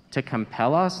to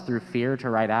compel us through fear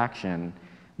to right action?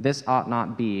 This ought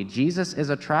not be. Jesus is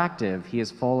attractive. He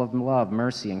is full of love,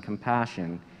 mercy, and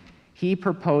compassion. He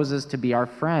proposes to be our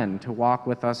friend, to walk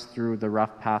with us through the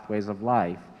rough pathways of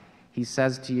life. He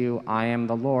says to you, I am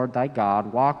the Lord thy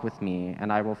God, walk with me,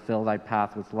 and I will fill thy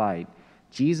path with light.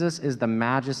 Jesus is the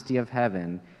majesty of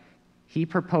heaven. He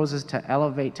proposes to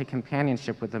elevate to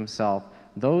companionship with himself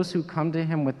those who come to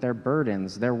him with their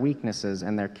burdens, their weaknesses,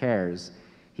 and their cares.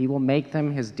 He will make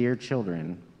them his dear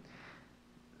children.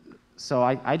 So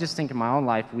I just think in my own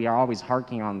life, we are always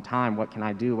harking on time. What can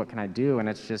I do? What can I do? And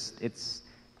it's just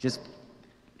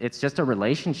a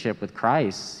relationship with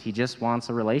Christ. He just wants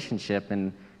a relationship.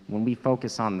 And when we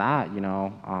focus on that,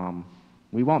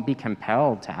 we won't be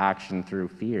compelled to action through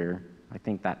fear. I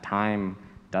think that time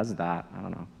does that. I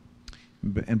don't know.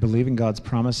 And believing God's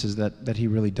promises that He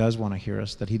really does want to hear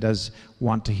us, that He does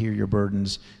want to hear your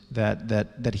burdens,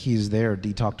 that He's there.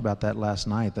 Dee talked about that last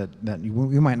night, that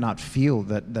you might not feel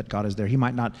that God is there. He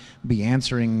might not be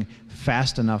answering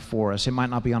fast enough for us. It might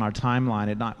not be on our timeline.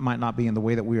 It might not be in the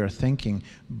way that we are thinking.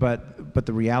 But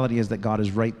the reality is that God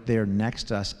is right there next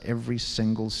to us every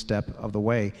single step of the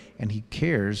way, and He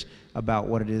cares about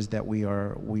what it is that we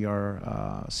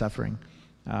are suffering.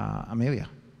 Amelia.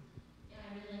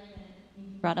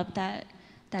 Brought up that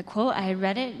quote. I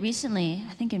read it recently,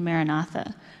 I think in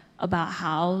Maranatha, about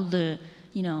how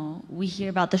we hear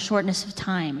about the shortness of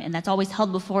time, and that's always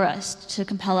held before us to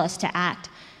compel us to act.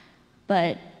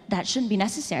 But that shouldn't be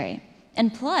necessary.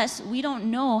 And plus, we don't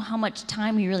know how much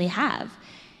time we really have.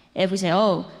 If we say,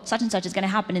 oh, such and such is going to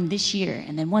happen in this year,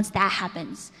 and then once that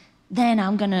happens, then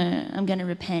I'm gonna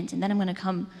repent, and then I'm gonna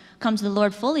come to the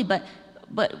Lord fully. But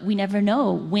we never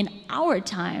know when our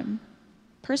time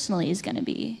personally is going to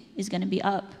be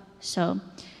up. So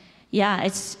yeah,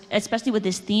 it's especially with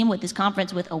this theme, with this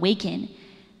conference, with Awaken,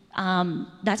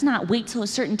 that's not wait till a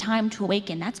certain time to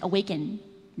awaken. That's awaken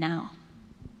now.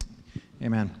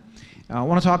 Amen. I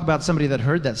want to talk about somebody that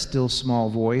heard that still small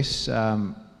voice.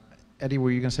 Eddie,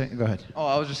 were you going to say? Go ahead. Oh,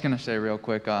 I was just going to say real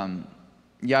quick,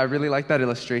 yeah, I really like that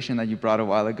illustration that you brought a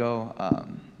while ago,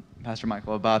 Pastor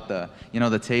Michael, about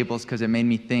the tables, because it made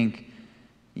me think,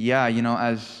 yeah,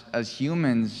 as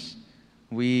humans,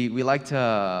 we like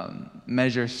to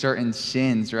measure certain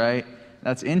sins, right?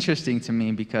 That's interesting to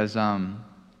me because, and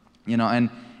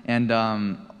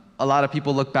a lot of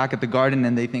people look back at the garden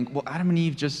and they think, well, Adam and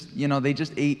Eve they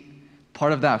just ate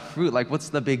part of that fruit. Like, what's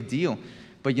the big deal?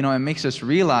 But, it makes us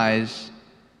realize,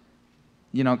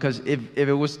 because if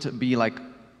it was to be like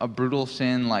a brutal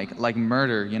sin, like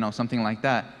murder, something like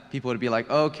that, people would be like,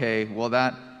 okay, well,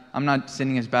 I'm not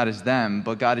sinning as bad as them,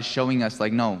 but God is showing us,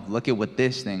 like, no, look at what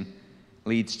this thing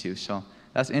leads to. So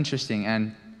that's interesting.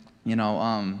 And,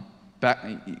 back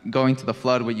going to the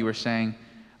flood, what you were saying,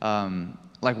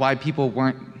 like why people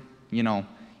weren't,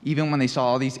 even when they saw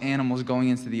all these animals going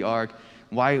into the ark,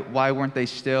 why weren't they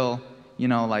still,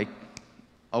 like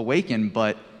awakened?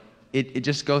 But it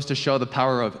just goes to show the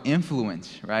power of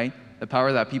influence, right? The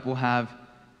power that people have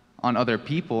on other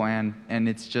people, and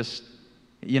it's just,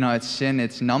 it's sin,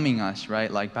 it's numbing us,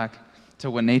 right? Like back to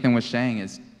what Nathan was saying,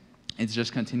 it's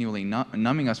just continually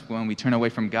numbing us. When we turn away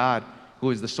from God,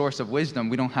 who is the source of wisdom,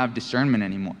 we don't have discernment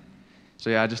anymore. So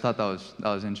yeah, I just thought that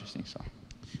was interesting. So,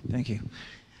 thank you.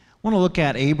 I want to look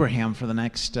at Abraham for the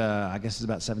next, I guess it's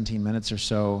about 17 minutes or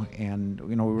so, and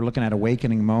we were looking at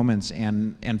awakening moments,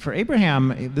 and for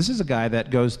Abraham, this is a guy that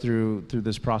goes through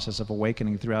this process of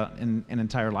awakening throughout an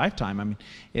entire lifetime. I mean,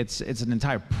 it's an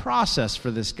entire process for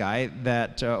this guy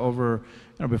that over.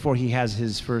 Before he has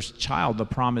his first child, the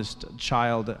promised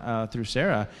child through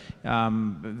Sarah,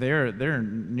 they're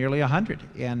nearly 100,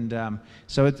 and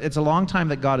so it's a long time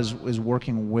that God is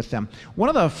working with them. One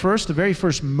of the very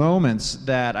first moments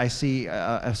that I see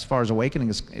as far as awakening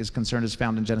is concerned is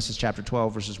found in Genesis chapter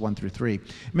 12, verses 1 through 3.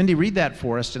 Mindy, read that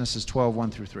for us. Genesis 12,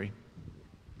 1 through 3.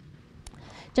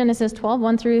 Genesis 12,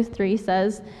 1 through 3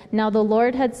 says, "Now the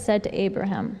Lord had said to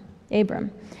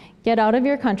Abram, get out of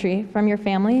your country, from your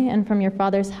family, and from your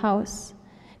father's house,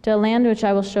 to a land which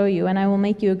I will show you, and I will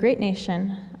make you a great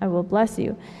nation. I will bless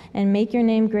you, and make your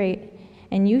name great,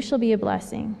 and you shall be a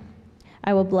blessing.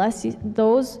 I will bless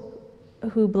those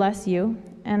who bless you,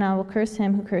 and I will curse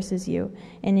him who curses you,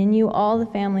 and in you all the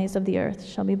families of the earth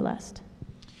shall be blessed."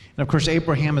 And of course,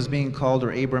 Abraham is being called,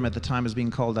 or Abram at the time is being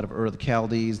called out of Ur of the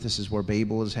Chaldees. This is where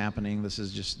Babel is happening. This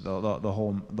is just the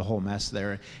whole mess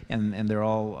there, and they're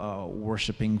all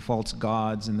worshiping false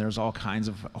gods, and there's all kinds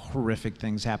of horrific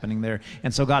things happening there.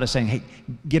 And so God is saying, "Hey,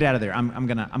 get out of there. I'm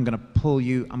gonna pull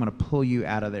you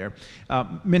out of there."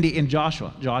 Mindy, in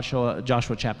Joshua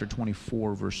chapter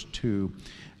 24, verse 2,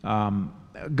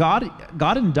 God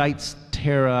indicts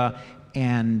Terah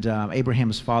and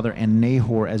Abraham's father and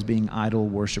Nahor as being idol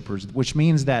worshipers, which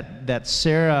means that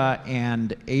Sarah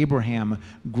and Abraham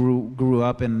grew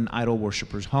up in an idol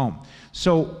worshipper's home.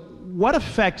 So what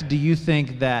effect do you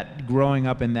think that growing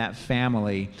up in that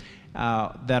family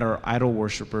that are idol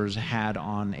worshipers had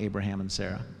on Abraham and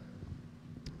Sarah?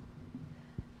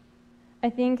 I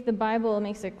think the Bible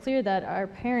makes it clear that our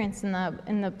parents in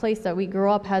the place that we grew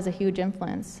up has a huge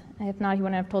influence. If not, he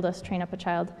wouldn't have told us to train up a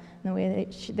child in the way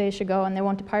they should go, and they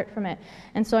won't depart from it.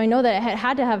 And so I know that it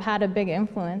had to have had a big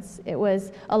influence. It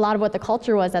was a lot of what the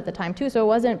culture was at the time too. So it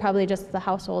wasn't probably just the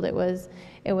household. It was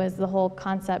the whole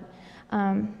concept.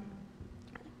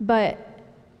 But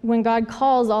when God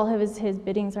calls, all of his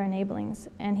biddings are enablings,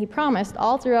 and he promised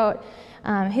all throughout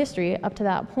history up to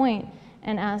that point.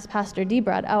 And as Pastor D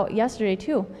brought out yesterday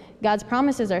too, God's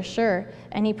promises are sure,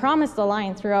 and he promised a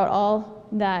line throughout all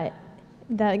that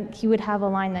he would have a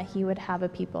line, that he would have a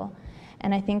people.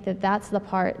 And I think that's the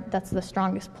part that's the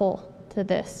strongest pull to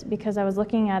this, because I was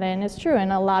looking at it, and it's true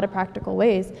in a lot of practical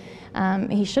ways.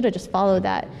 He should have just followed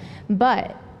that.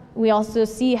 But we also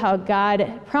see how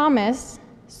God promised,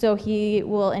 so he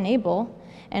will enable,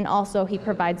 and also he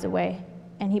provides a way.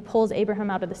 And he pulls Abraham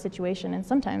out of the situation. And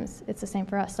sometimes it's the same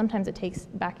for us. Sometimes it takes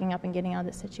backing up and getting out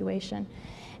of the situation.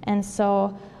 And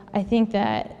so I think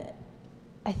that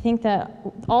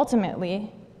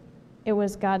ultimately it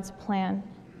was God's plan,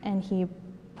 and he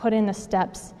put in the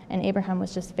steps, and Abraham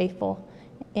was just faithful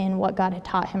in what God had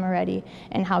taught him already,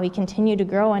 and how he continued to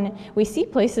grow. And we see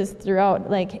places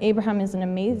throughout, like Abraham is an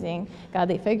amazing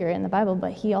godly figure in the Bible,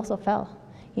 but he also fell.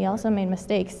 He also made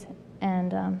mistakes.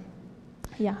 And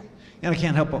yeah. And I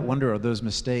can't help but wonder, are those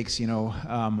mistakes,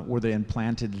 were they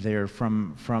implanted there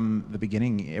from the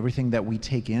beginning? Everything that we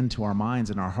take into our minds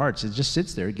and our hearts, it just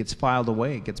sits there. It gets filed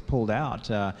away. It gets pulled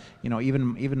out.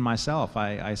 Even myself,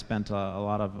 I spent a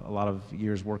lot of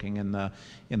years working in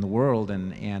the world,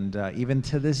 and even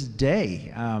to this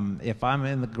day, if I'm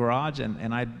in the garage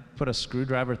and I put a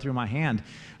screwdriver through my hand,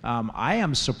 I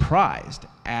am surprised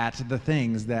at the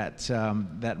things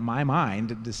that my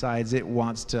mind decides it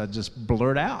wants to just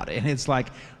blurt out. And it's like,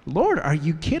 Lord, are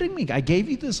you kidding me? I gave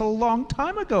you this a long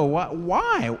time ago.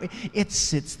 Why? It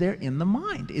sits there in the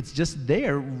mind. It's just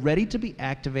there, ready to be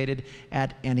activated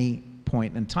at any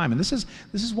point in time. And this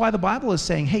is why the Bible is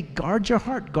saying, hey, guard your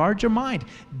heart, guard your mind.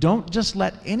 Don't just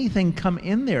let anything come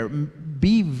in there.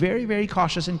 Be very, very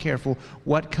cautious and careful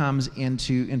what comes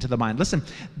into the mind. Listen,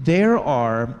 there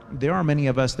are many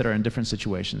of us that are in different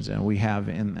situations, and we have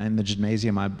in the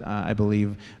gymnasium, I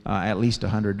believe, at least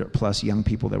 100 plus young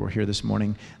people that were here this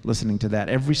morning listening to that.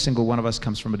 Every single one of us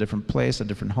comes from a different place, a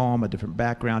different home, a different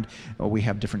background, or we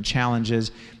have different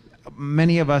challenges.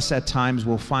 Many of us at times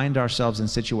will find ourselves in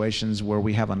situations where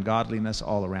we have ungodliness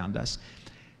all around us.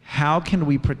 How can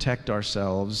we protect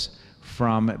ourselves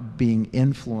from being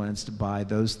influenced by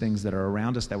those things that are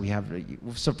around us that we have?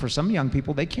 So for some young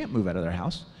people, they can't move out of their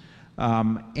house.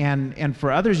 And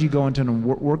for others, you go into a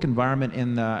work environment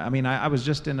I was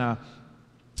just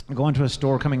going to a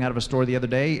store, coming out of a store the other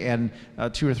day, and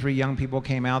 2 or 3 young people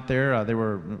came out there. They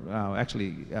were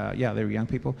they were young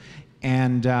people.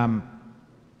 And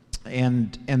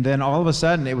then all of a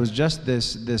sudden, it was just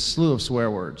this slew of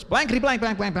swear words. Blankety blank,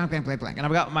 blank, blank, blank, blank, blank, blank. And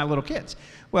I've got my little kids.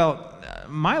 Well,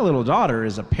 my little daughter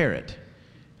is a parrot.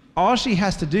 All she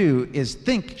has to do is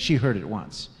think she heard it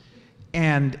once.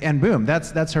 And boom,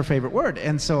 that's her favorite word.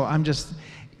 And so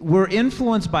we're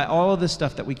influenced by all of this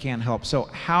stuff that we can't help. So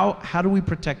how do we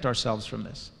protect ourselves from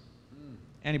this?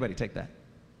 Anybody take that?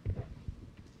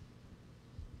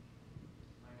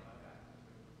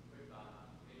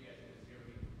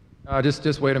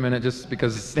 Just wait a minute, just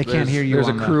because they can't hear you. There's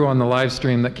a crew on the live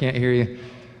stream that can't hear you.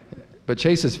 But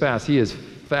Chase is fast. He is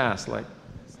fast, like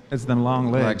it's them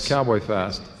long legs, like cowboy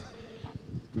fast.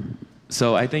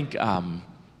 So I think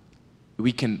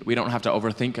we don't have to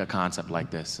overthink a concept like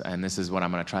this, and this is what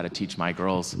I'm going to try to teach my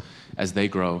girls as they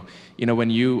grow. When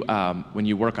you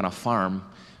work on a farm,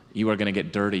 you are going to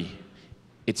get dirty.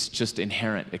 It's just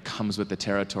inherent. It comes with the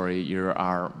territory. You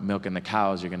are milking the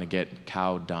cows, you're going to get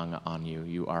cow dung on you.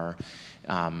 You are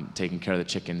taking care of the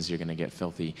chickens, you're going to get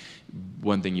filthy.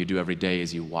 One thing you do every day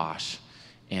is you wash,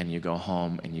 and you go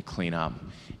home and you clean up.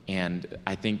 And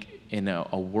I think in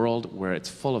a world where it's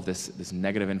full of this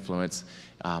negative influence,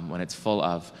 when it's full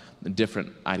of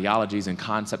different ideologies and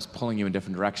concepts pulling you in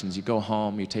different directions, you go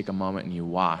home, you take a moment, and you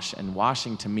wash. And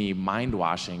washing, to me, mind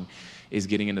washing, is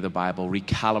getting into the Bible,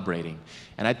 recalibrating.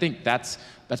 And I think that's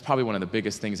probably one of the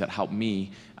biggest things that helped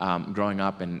me growing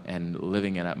up and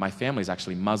living in it. My family's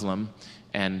actually Muslim,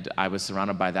 and I was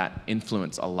surrounded by that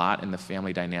influence a lot in the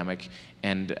family dynamic,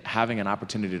 and having an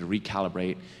opportunity to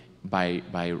recalibrate by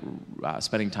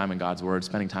spending time in God's Word,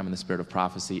 spending time in the Spirit of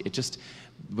prophecy. It just,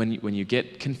 when you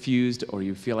get confused, or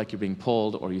you feel like you're being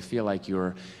pulled, or you feel like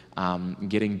you're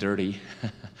getting dirty,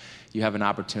 you have an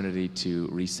opportunity to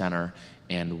recenter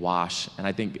and wash. And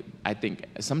I think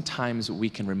sometimes we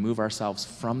can remove ourselves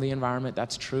from the environment,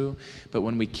 that's true, but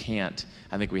when we can't,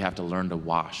 I think we have to learn to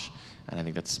wash. And I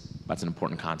think that's an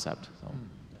important concept. So.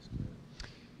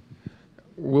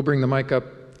 We'll bring the mic up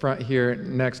front here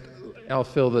next. I'll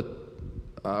fill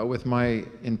with my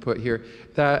input here.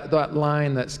 That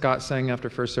line that Scott sang after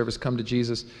first service, "Come to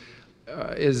Jesus,"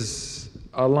 is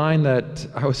a line that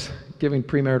I was giving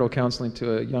premarital counseling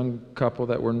to a young couple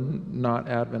that were not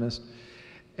Adventist,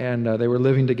 and they were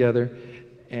living together,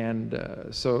 and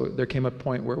so there came a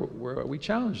point where we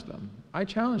challenged them. I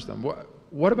challenged them.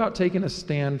 What about taking a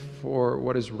stand for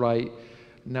what is right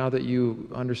now that you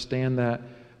understand that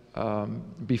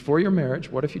before your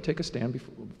marriage, what if you take a stand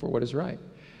for what is right?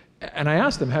 And I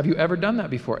asked them, have you ever done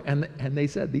that before? And they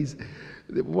said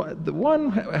the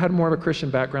one had more of a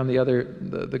Christian background,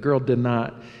 the girl did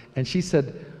not. And she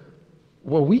said,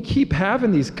 well, we keep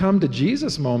having these come to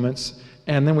Jesus moments,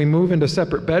 and then we move into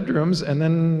separate bedrooms, and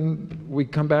then we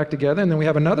come back together, and then we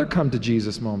have another come to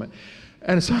Jesus moment.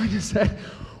 And so I just said,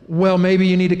 well, maybe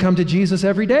you need to come to Jesus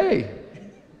every day.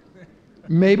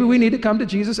 Maybe we need to come to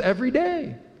Jesus every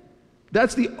day.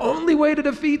 That's the only way to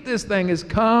defeat this thing, is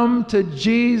come to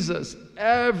Jesus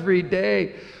every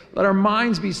day. Let our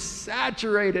minds be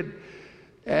saturated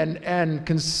and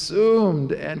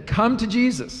consumed, and come to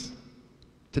Jesus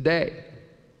today,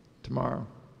 tomorrow.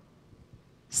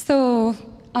 So,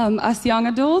 as young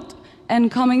adult and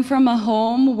coming from a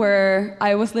home where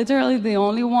I was literally the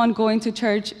only one going to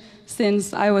church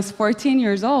since I was 14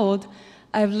 years old,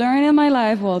 I've learned in my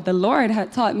life, well, the Lord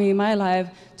had taught me in my life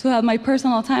to have my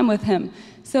personal time with Him.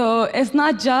 So it's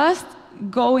not just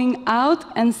going out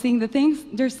and seeing the things.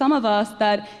 There's some of us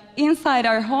that inside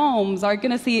our homes are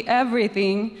going to see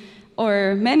everything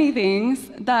or many things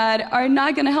that are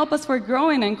not going to help us for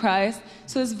growing in Christ.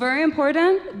 So it's very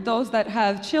important, those that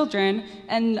have children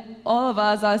and all of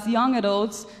us as young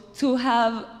adults, to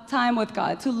have time with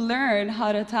God, to learn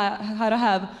how to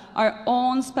have our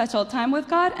own special time with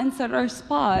God and set our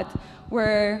spot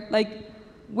where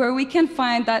we can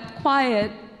find that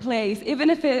quiet place, even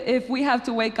if we have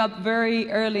to wake up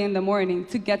very early in the morning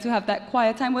to get to have that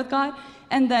quiet time with God.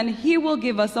 And then He will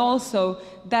give us also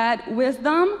that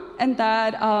wisdom and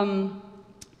that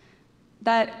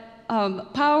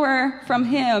power from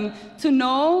Him to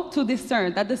know, to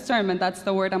discern. That discernment, that's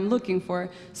the word I'm looking for.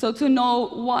 So to know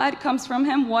what comes from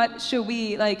Him, what should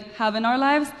we have in our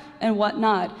lives, and what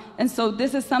not. And so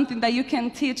this is something that you can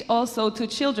teach also to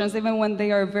children, even when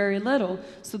they are very little,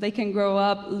 so they can grow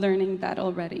up learning that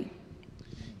already.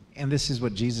 And this is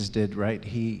what Jesus did, right?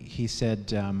 He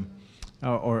said,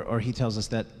 or He tells us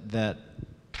that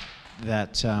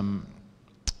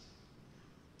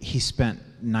He spent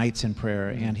nights in prayer,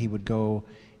 and He would go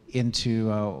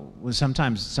into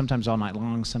sometimes all night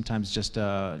long, sometimes just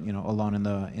alone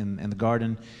in the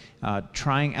garden,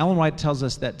 trying. Ellen White tells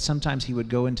us that sometimes he would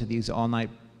go into these all-night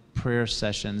prayer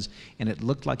sessions, and it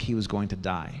looked like he was going to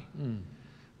die,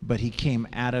 but he came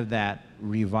out of that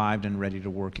revived and ready to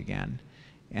work again.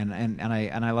 And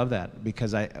I love that,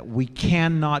 because we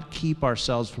cannot keep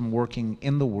ourselves from working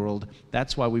in the world.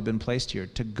 That's why we've been placed here,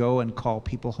 to go and call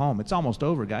people home. It's almost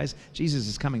over, guys. Jesus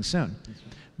is coming soon.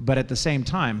 But at the same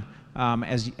time,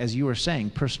 as you were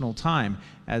saying, personal time,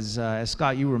 as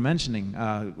Scott, you were mentioning,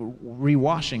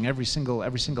 rewashing every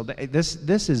single day.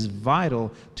 This is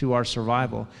vital to our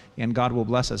survival, and God will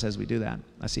bless us as we do that.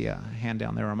 I see a hand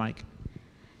down there, or Mike.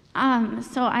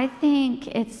 So I think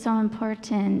it's so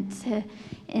important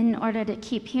in order to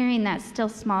keep hearing that still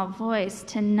small voice,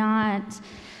 to not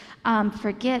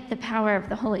forget the power of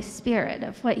the Holy Spirit,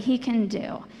 of what He can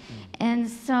do. And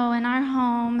so in our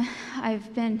home,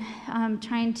 I've been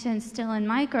trying to instill in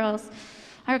our girls,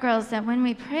 that when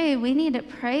we pray, we need to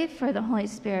pray for the Holy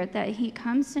Spirit, that He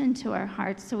comes into our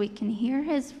hearts so we can hear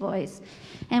His voice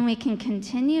and we can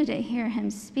continue to hear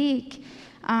Him speak.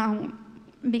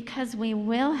 Because we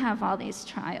will have all these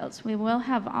trials. We will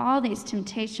have all these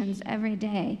temptations every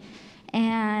day.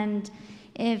 And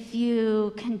if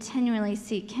you continually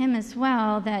seek Him as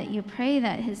well, that you pray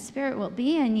that His Spirit will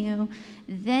be in you,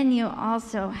 then you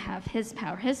also have His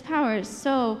power. His power is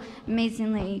so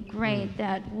amazingly great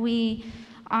that we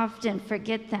often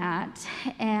forget that,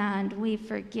 and we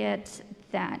forget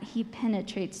that He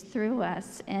penetrates through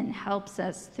us and helps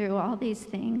us through all these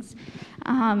things.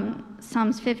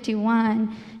 Psalms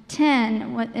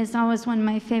 51:10 is always one of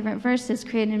my favorite verses.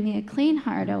 Create in me a clean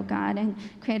heart, O God, and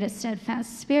create a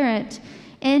steadfast spirit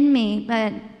in me.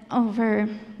 But over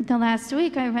the last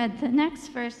week, I read the next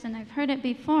verse, and I've heard it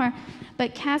before.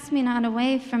 But cast me not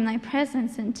away from thy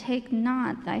presence, and take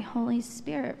not thy Holy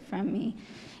Spirit from me.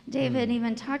 David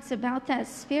even talks about that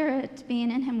spirit being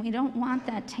in him. We don't want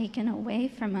that taken away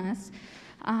from us.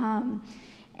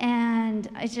 And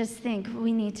I just think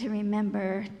we need to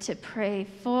remember to pray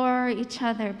for each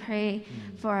other, pray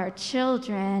for our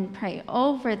children, pray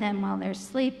over them while they're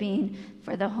sleeping,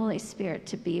 for the Holy Spirit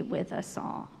to be with us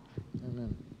all.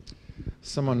 Amen.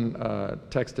 Someone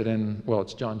texted in, well,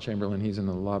 it's John Chamberlain. He's in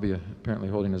the lobby apparently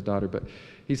holding his daughter, but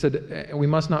he said, we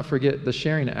must not forget the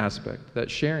sharing aspect, that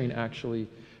sharing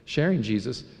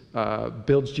Jesus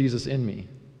builds Jesus in me.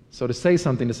 So to say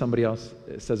something to somebody else,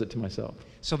 it says it to myself.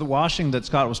 So the washing that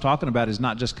Scott was talking about is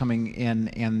not just coming in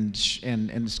and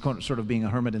sort of being a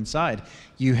hermit inside.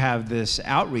 You have this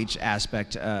outreach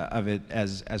aspect of it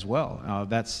as well.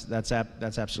 That's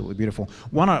absolutely beautiful.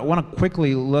 Want to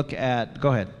quickly look at.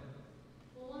 Go ahead.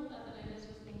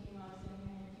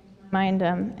 Mind,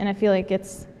 and I feel like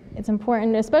it's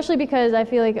important, especially because I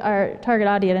feel like our target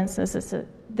audience is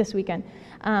this weekend.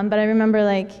 But I remember,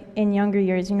 like, in younger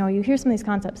years, you hear some of these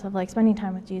concepts of, like, spending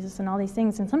time with Jesus and all these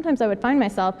things, and sometimes I would find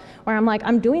myself where I'm like,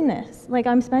 I'm doing this. Like,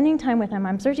 I'm spending time with him,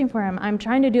 I'm searching for him, I'm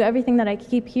trying to do everything that I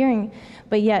keep hearing,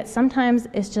 but yet sometimes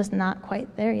it's just not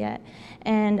quite there yet.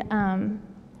 And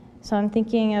so I'm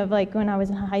thinking of, like, when I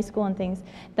was in high school and things,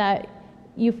 that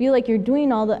you feel like you're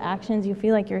doing all the actions, you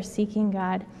feel like you're seeking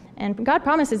God, and God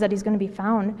promises that he's going to be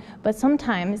found, but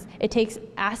sometimes it takes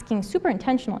asking super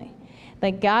intentionally.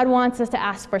 Like, God wants us to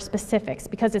ask for specifics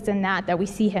because it's in that we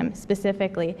see him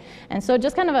specifically. And so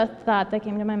just kind of a thought that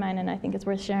came to my mind, and I think it's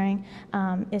worth sharing,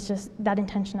 is just that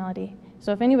intentionality.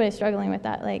 So if anybody's struggling with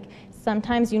that, like,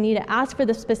 sometimes you need to ask for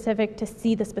the specific to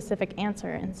see the specific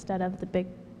answer instead of the big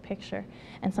picture.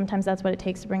 And sometimes that's what it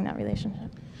takes to bring that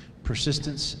relationship.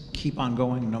 Persistence, keep on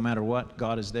going no matter what.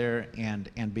 God is there,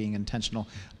 and being intentional.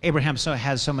 Abraham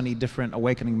has so many different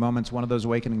awakening moments. One of those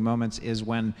awakening moments is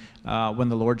when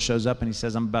the Lord shows up and he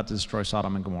says, I'm about to destroy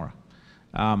Sodom and Gomorrah.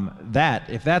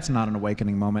 If that's not an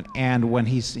awakening moment, and when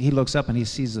he looks up and he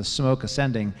sees the smoke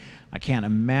ascending, I can't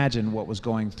imagine what was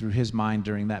going through his mind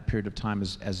during that period of time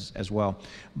as well.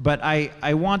 But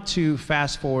I want to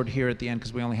fast forward here at the end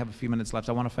because we only have a few minutes left.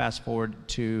 I want to fast forward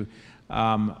to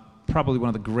probably one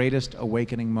of the greatest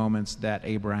awakening moments that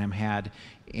Abraham had,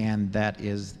 and that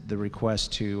is the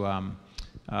request to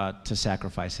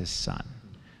sacrifice his son.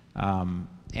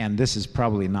 And this is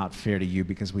probably not fair to you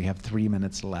because we have 3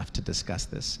 minutes left to discuss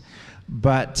this.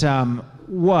 But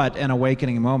what an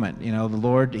awakening moment. The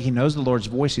Lord, he knows the Lord's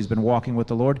voice. He's been walking with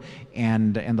the Lord,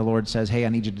 and the Lord says, hey, I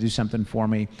need you to do something for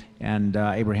me. And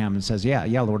Abraham says, yeah,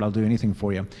 Lord, I'll do anything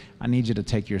for you. I need you to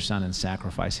take your son and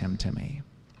sacrifice him to me.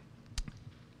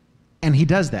 And he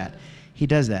does that.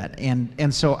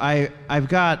 And so I've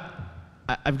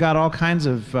got all kinds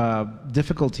of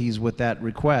difficulties with that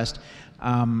request.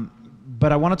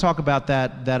 But I want to talk about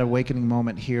that awakening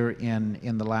moment here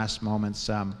in the last moments.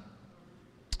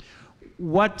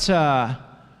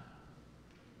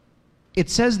 It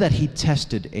says that he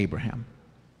tested Abraham.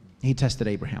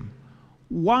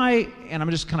 Why, and I'm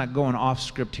just kind of going off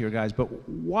script here, guys, but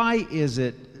why is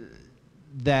it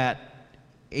that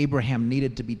Abraham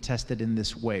needed to be tested in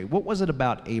this way? What was it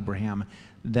about Abraham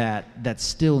that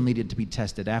still needed to be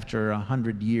tested after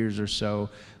 100 years or so,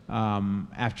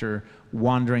 after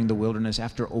wandering the wilderness,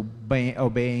 after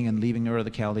obeying and leaving Ur of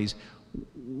the Chaldees?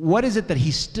 What is it that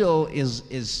he still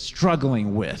is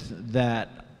struggling with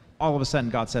that all of a sudden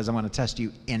God says, I'm going to test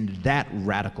you in that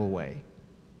radical way?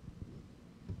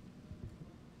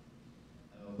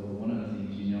 One of the things,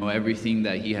 everything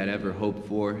that he had ever hoped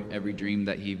for, every dream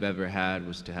that he ever had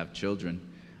was to have children.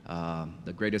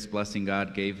 The greatest blessing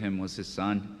God gave him was his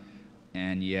son,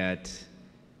 and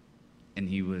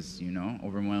he was,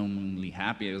 overwhelmingly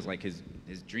happy. It was like his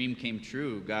dream came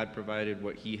true. God provided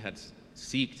what he had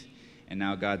seeked, and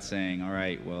now God's saying, all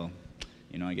right, well,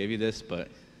 I gave you this, but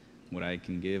what I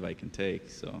can give, I can take.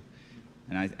 So,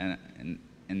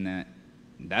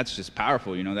 that's just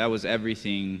powerful. That was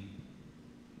everything.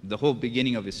 The whole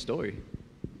beginning of his story.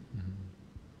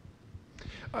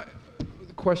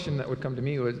 The question that would come to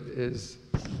me is,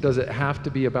 does it have to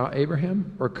be about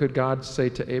Abraham? Or could God say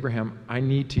to Abraham, I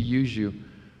need to use you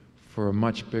for a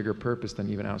much bigger purpose than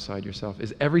even outside yourself?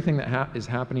 Is everything that is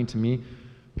happening to me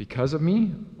because of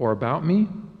me or about me?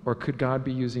 Or could God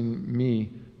be using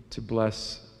me to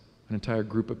bless an entire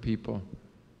group of people?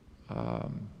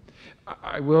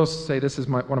 I will say this is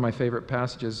one of my favorite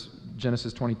passages,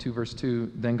 Genesis 22, verse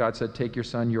 2. Then God said, take your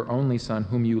son, your only son,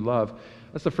 whom you love.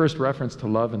 That's the first reference to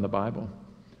love in the Bible.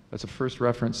 That's the first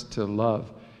reference to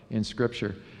love in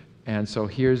Scripture. And so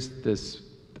here's this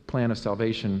plan of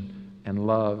salvation and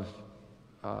love.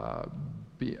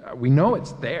 We know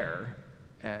it's there,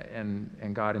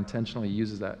 and God intentionally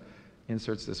uses that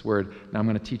inserts this word, now I'm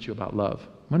going to teach you about love.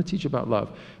 I'm going to teach you about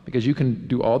love. Because you can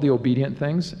do all the obedient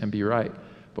things and be right.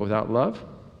 But without love,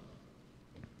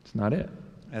 it's not it.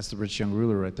 That's the rich young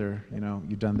ruler right there. You know,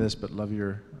 you've done this, but love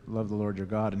the Lord your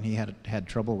God, and he had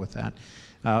trouble with that.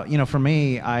 You know, for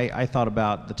me, I thought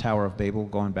about the Tower of Babel,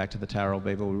 going back to the Tower of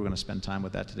Babel. We were going to spend time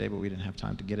with that today, but we didn't have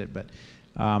time to get it. But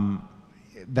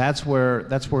that's where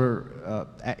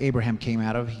Abraham came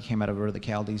out of. He came out of Ur the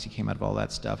Chaldees. He came out of all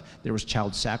that stuff. There was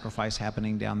child sacrifice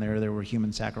happening down there. There were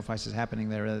human sacrifices happening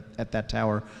there at that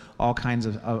tower. All kinds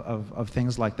of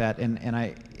things like that. And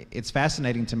it's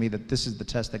fascinating to me that this is the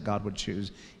test that God would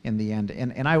choose in the end.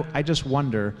 And I just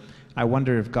wonder. I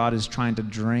wonder if God is trying to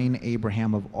drain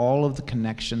Abraham of all of the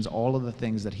connections, all of the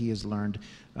things that he has learned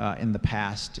in the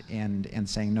past, and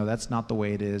saying, no, that's not the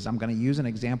way it is. I'm going to use an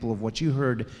example of what you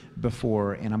heard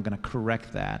before, and I'm going to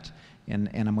correct that. And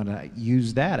I'm going to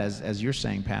use that, as you're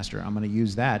saying, Pastor, I'm going to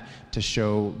use that to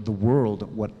show the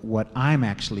world what I'm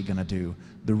actually going to do,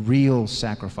 the real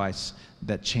sacrifice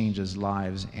that changes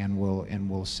lives and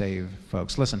will save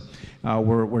folks. Listen,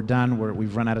 we're done.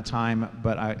 We've run out of time,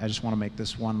 but I just want to make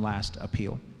this one last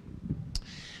appeal.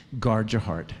 Guard your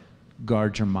heart.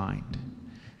 Guard your mind.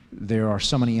 There are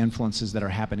so many influences that are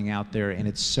happening out there, and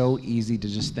it's so easy to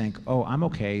just think, oh, I'm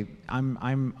okay.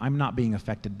 I'm not being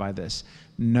affected by this.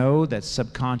 Know that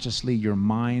subconsciously your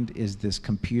mind is this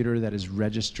computer that is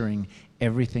registering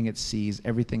everything it sees,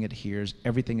 everything it hears,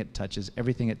 everything it touches,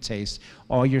 everything it tastes.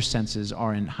 All your senses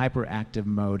are in hyperactive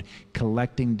mode,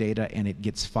 collecting data, and it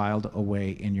gets filed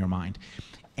away in your mind.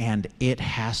 And it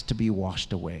has to be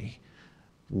washed away.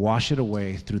 Wash it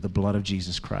away through the blood of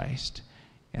Jesus Christ.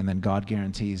 And then God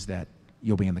guarantees that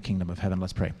you'll be in the kingdom of heaven.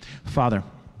 Let's pray. Father,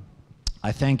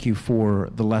 I thank you for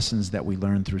the lessons that we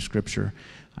learn through Scripture.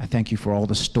 I thank you for all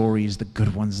the stories, the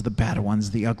good ones, the bad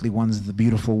ones, the ugly ones, the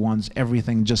beautiful ones,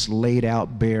 everything just laid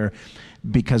out bare.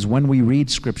 Because when we read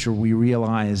Scripture, we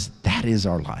realize that is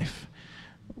our life.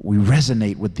 We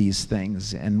resonate with these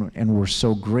things, and we're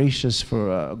so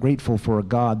grateful for a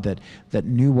God that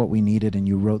knew what we needed, and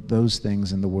you wrote those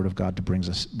things in the Word of God to bring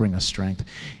us strength.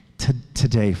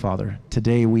 Today, Father,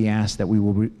 today we ask that we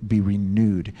will be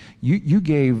renewed. You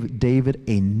gave David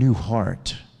a new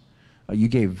heart. You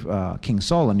gave King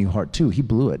Saul a new heart too. He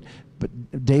blew it.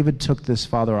 But David took this,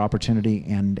 Father, opportunity,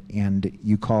 and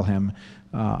you call him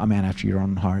a man after your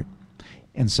own heart.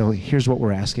 And so here's what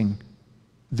we're asking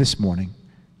this morning.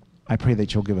 I pray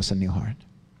that you'll give us a new heart.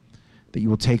 That you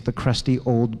will take the crusty,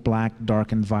 old, black,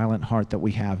 dark, and violent heart that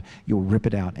we have. You'll rip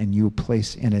it out, and you'll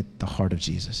place in it the heart of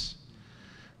Jesus.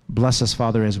 Bless us,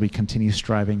 Father, as we continue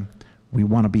striving. We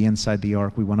want to be inside the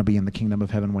ark. We want to be in the kingdom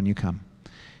of heaven when you come.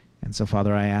 And so,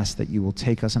 Father, I ask that you will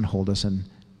take us and hold us and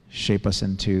shape us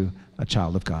into a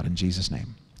child of God. In Jesus'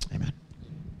 name, amen.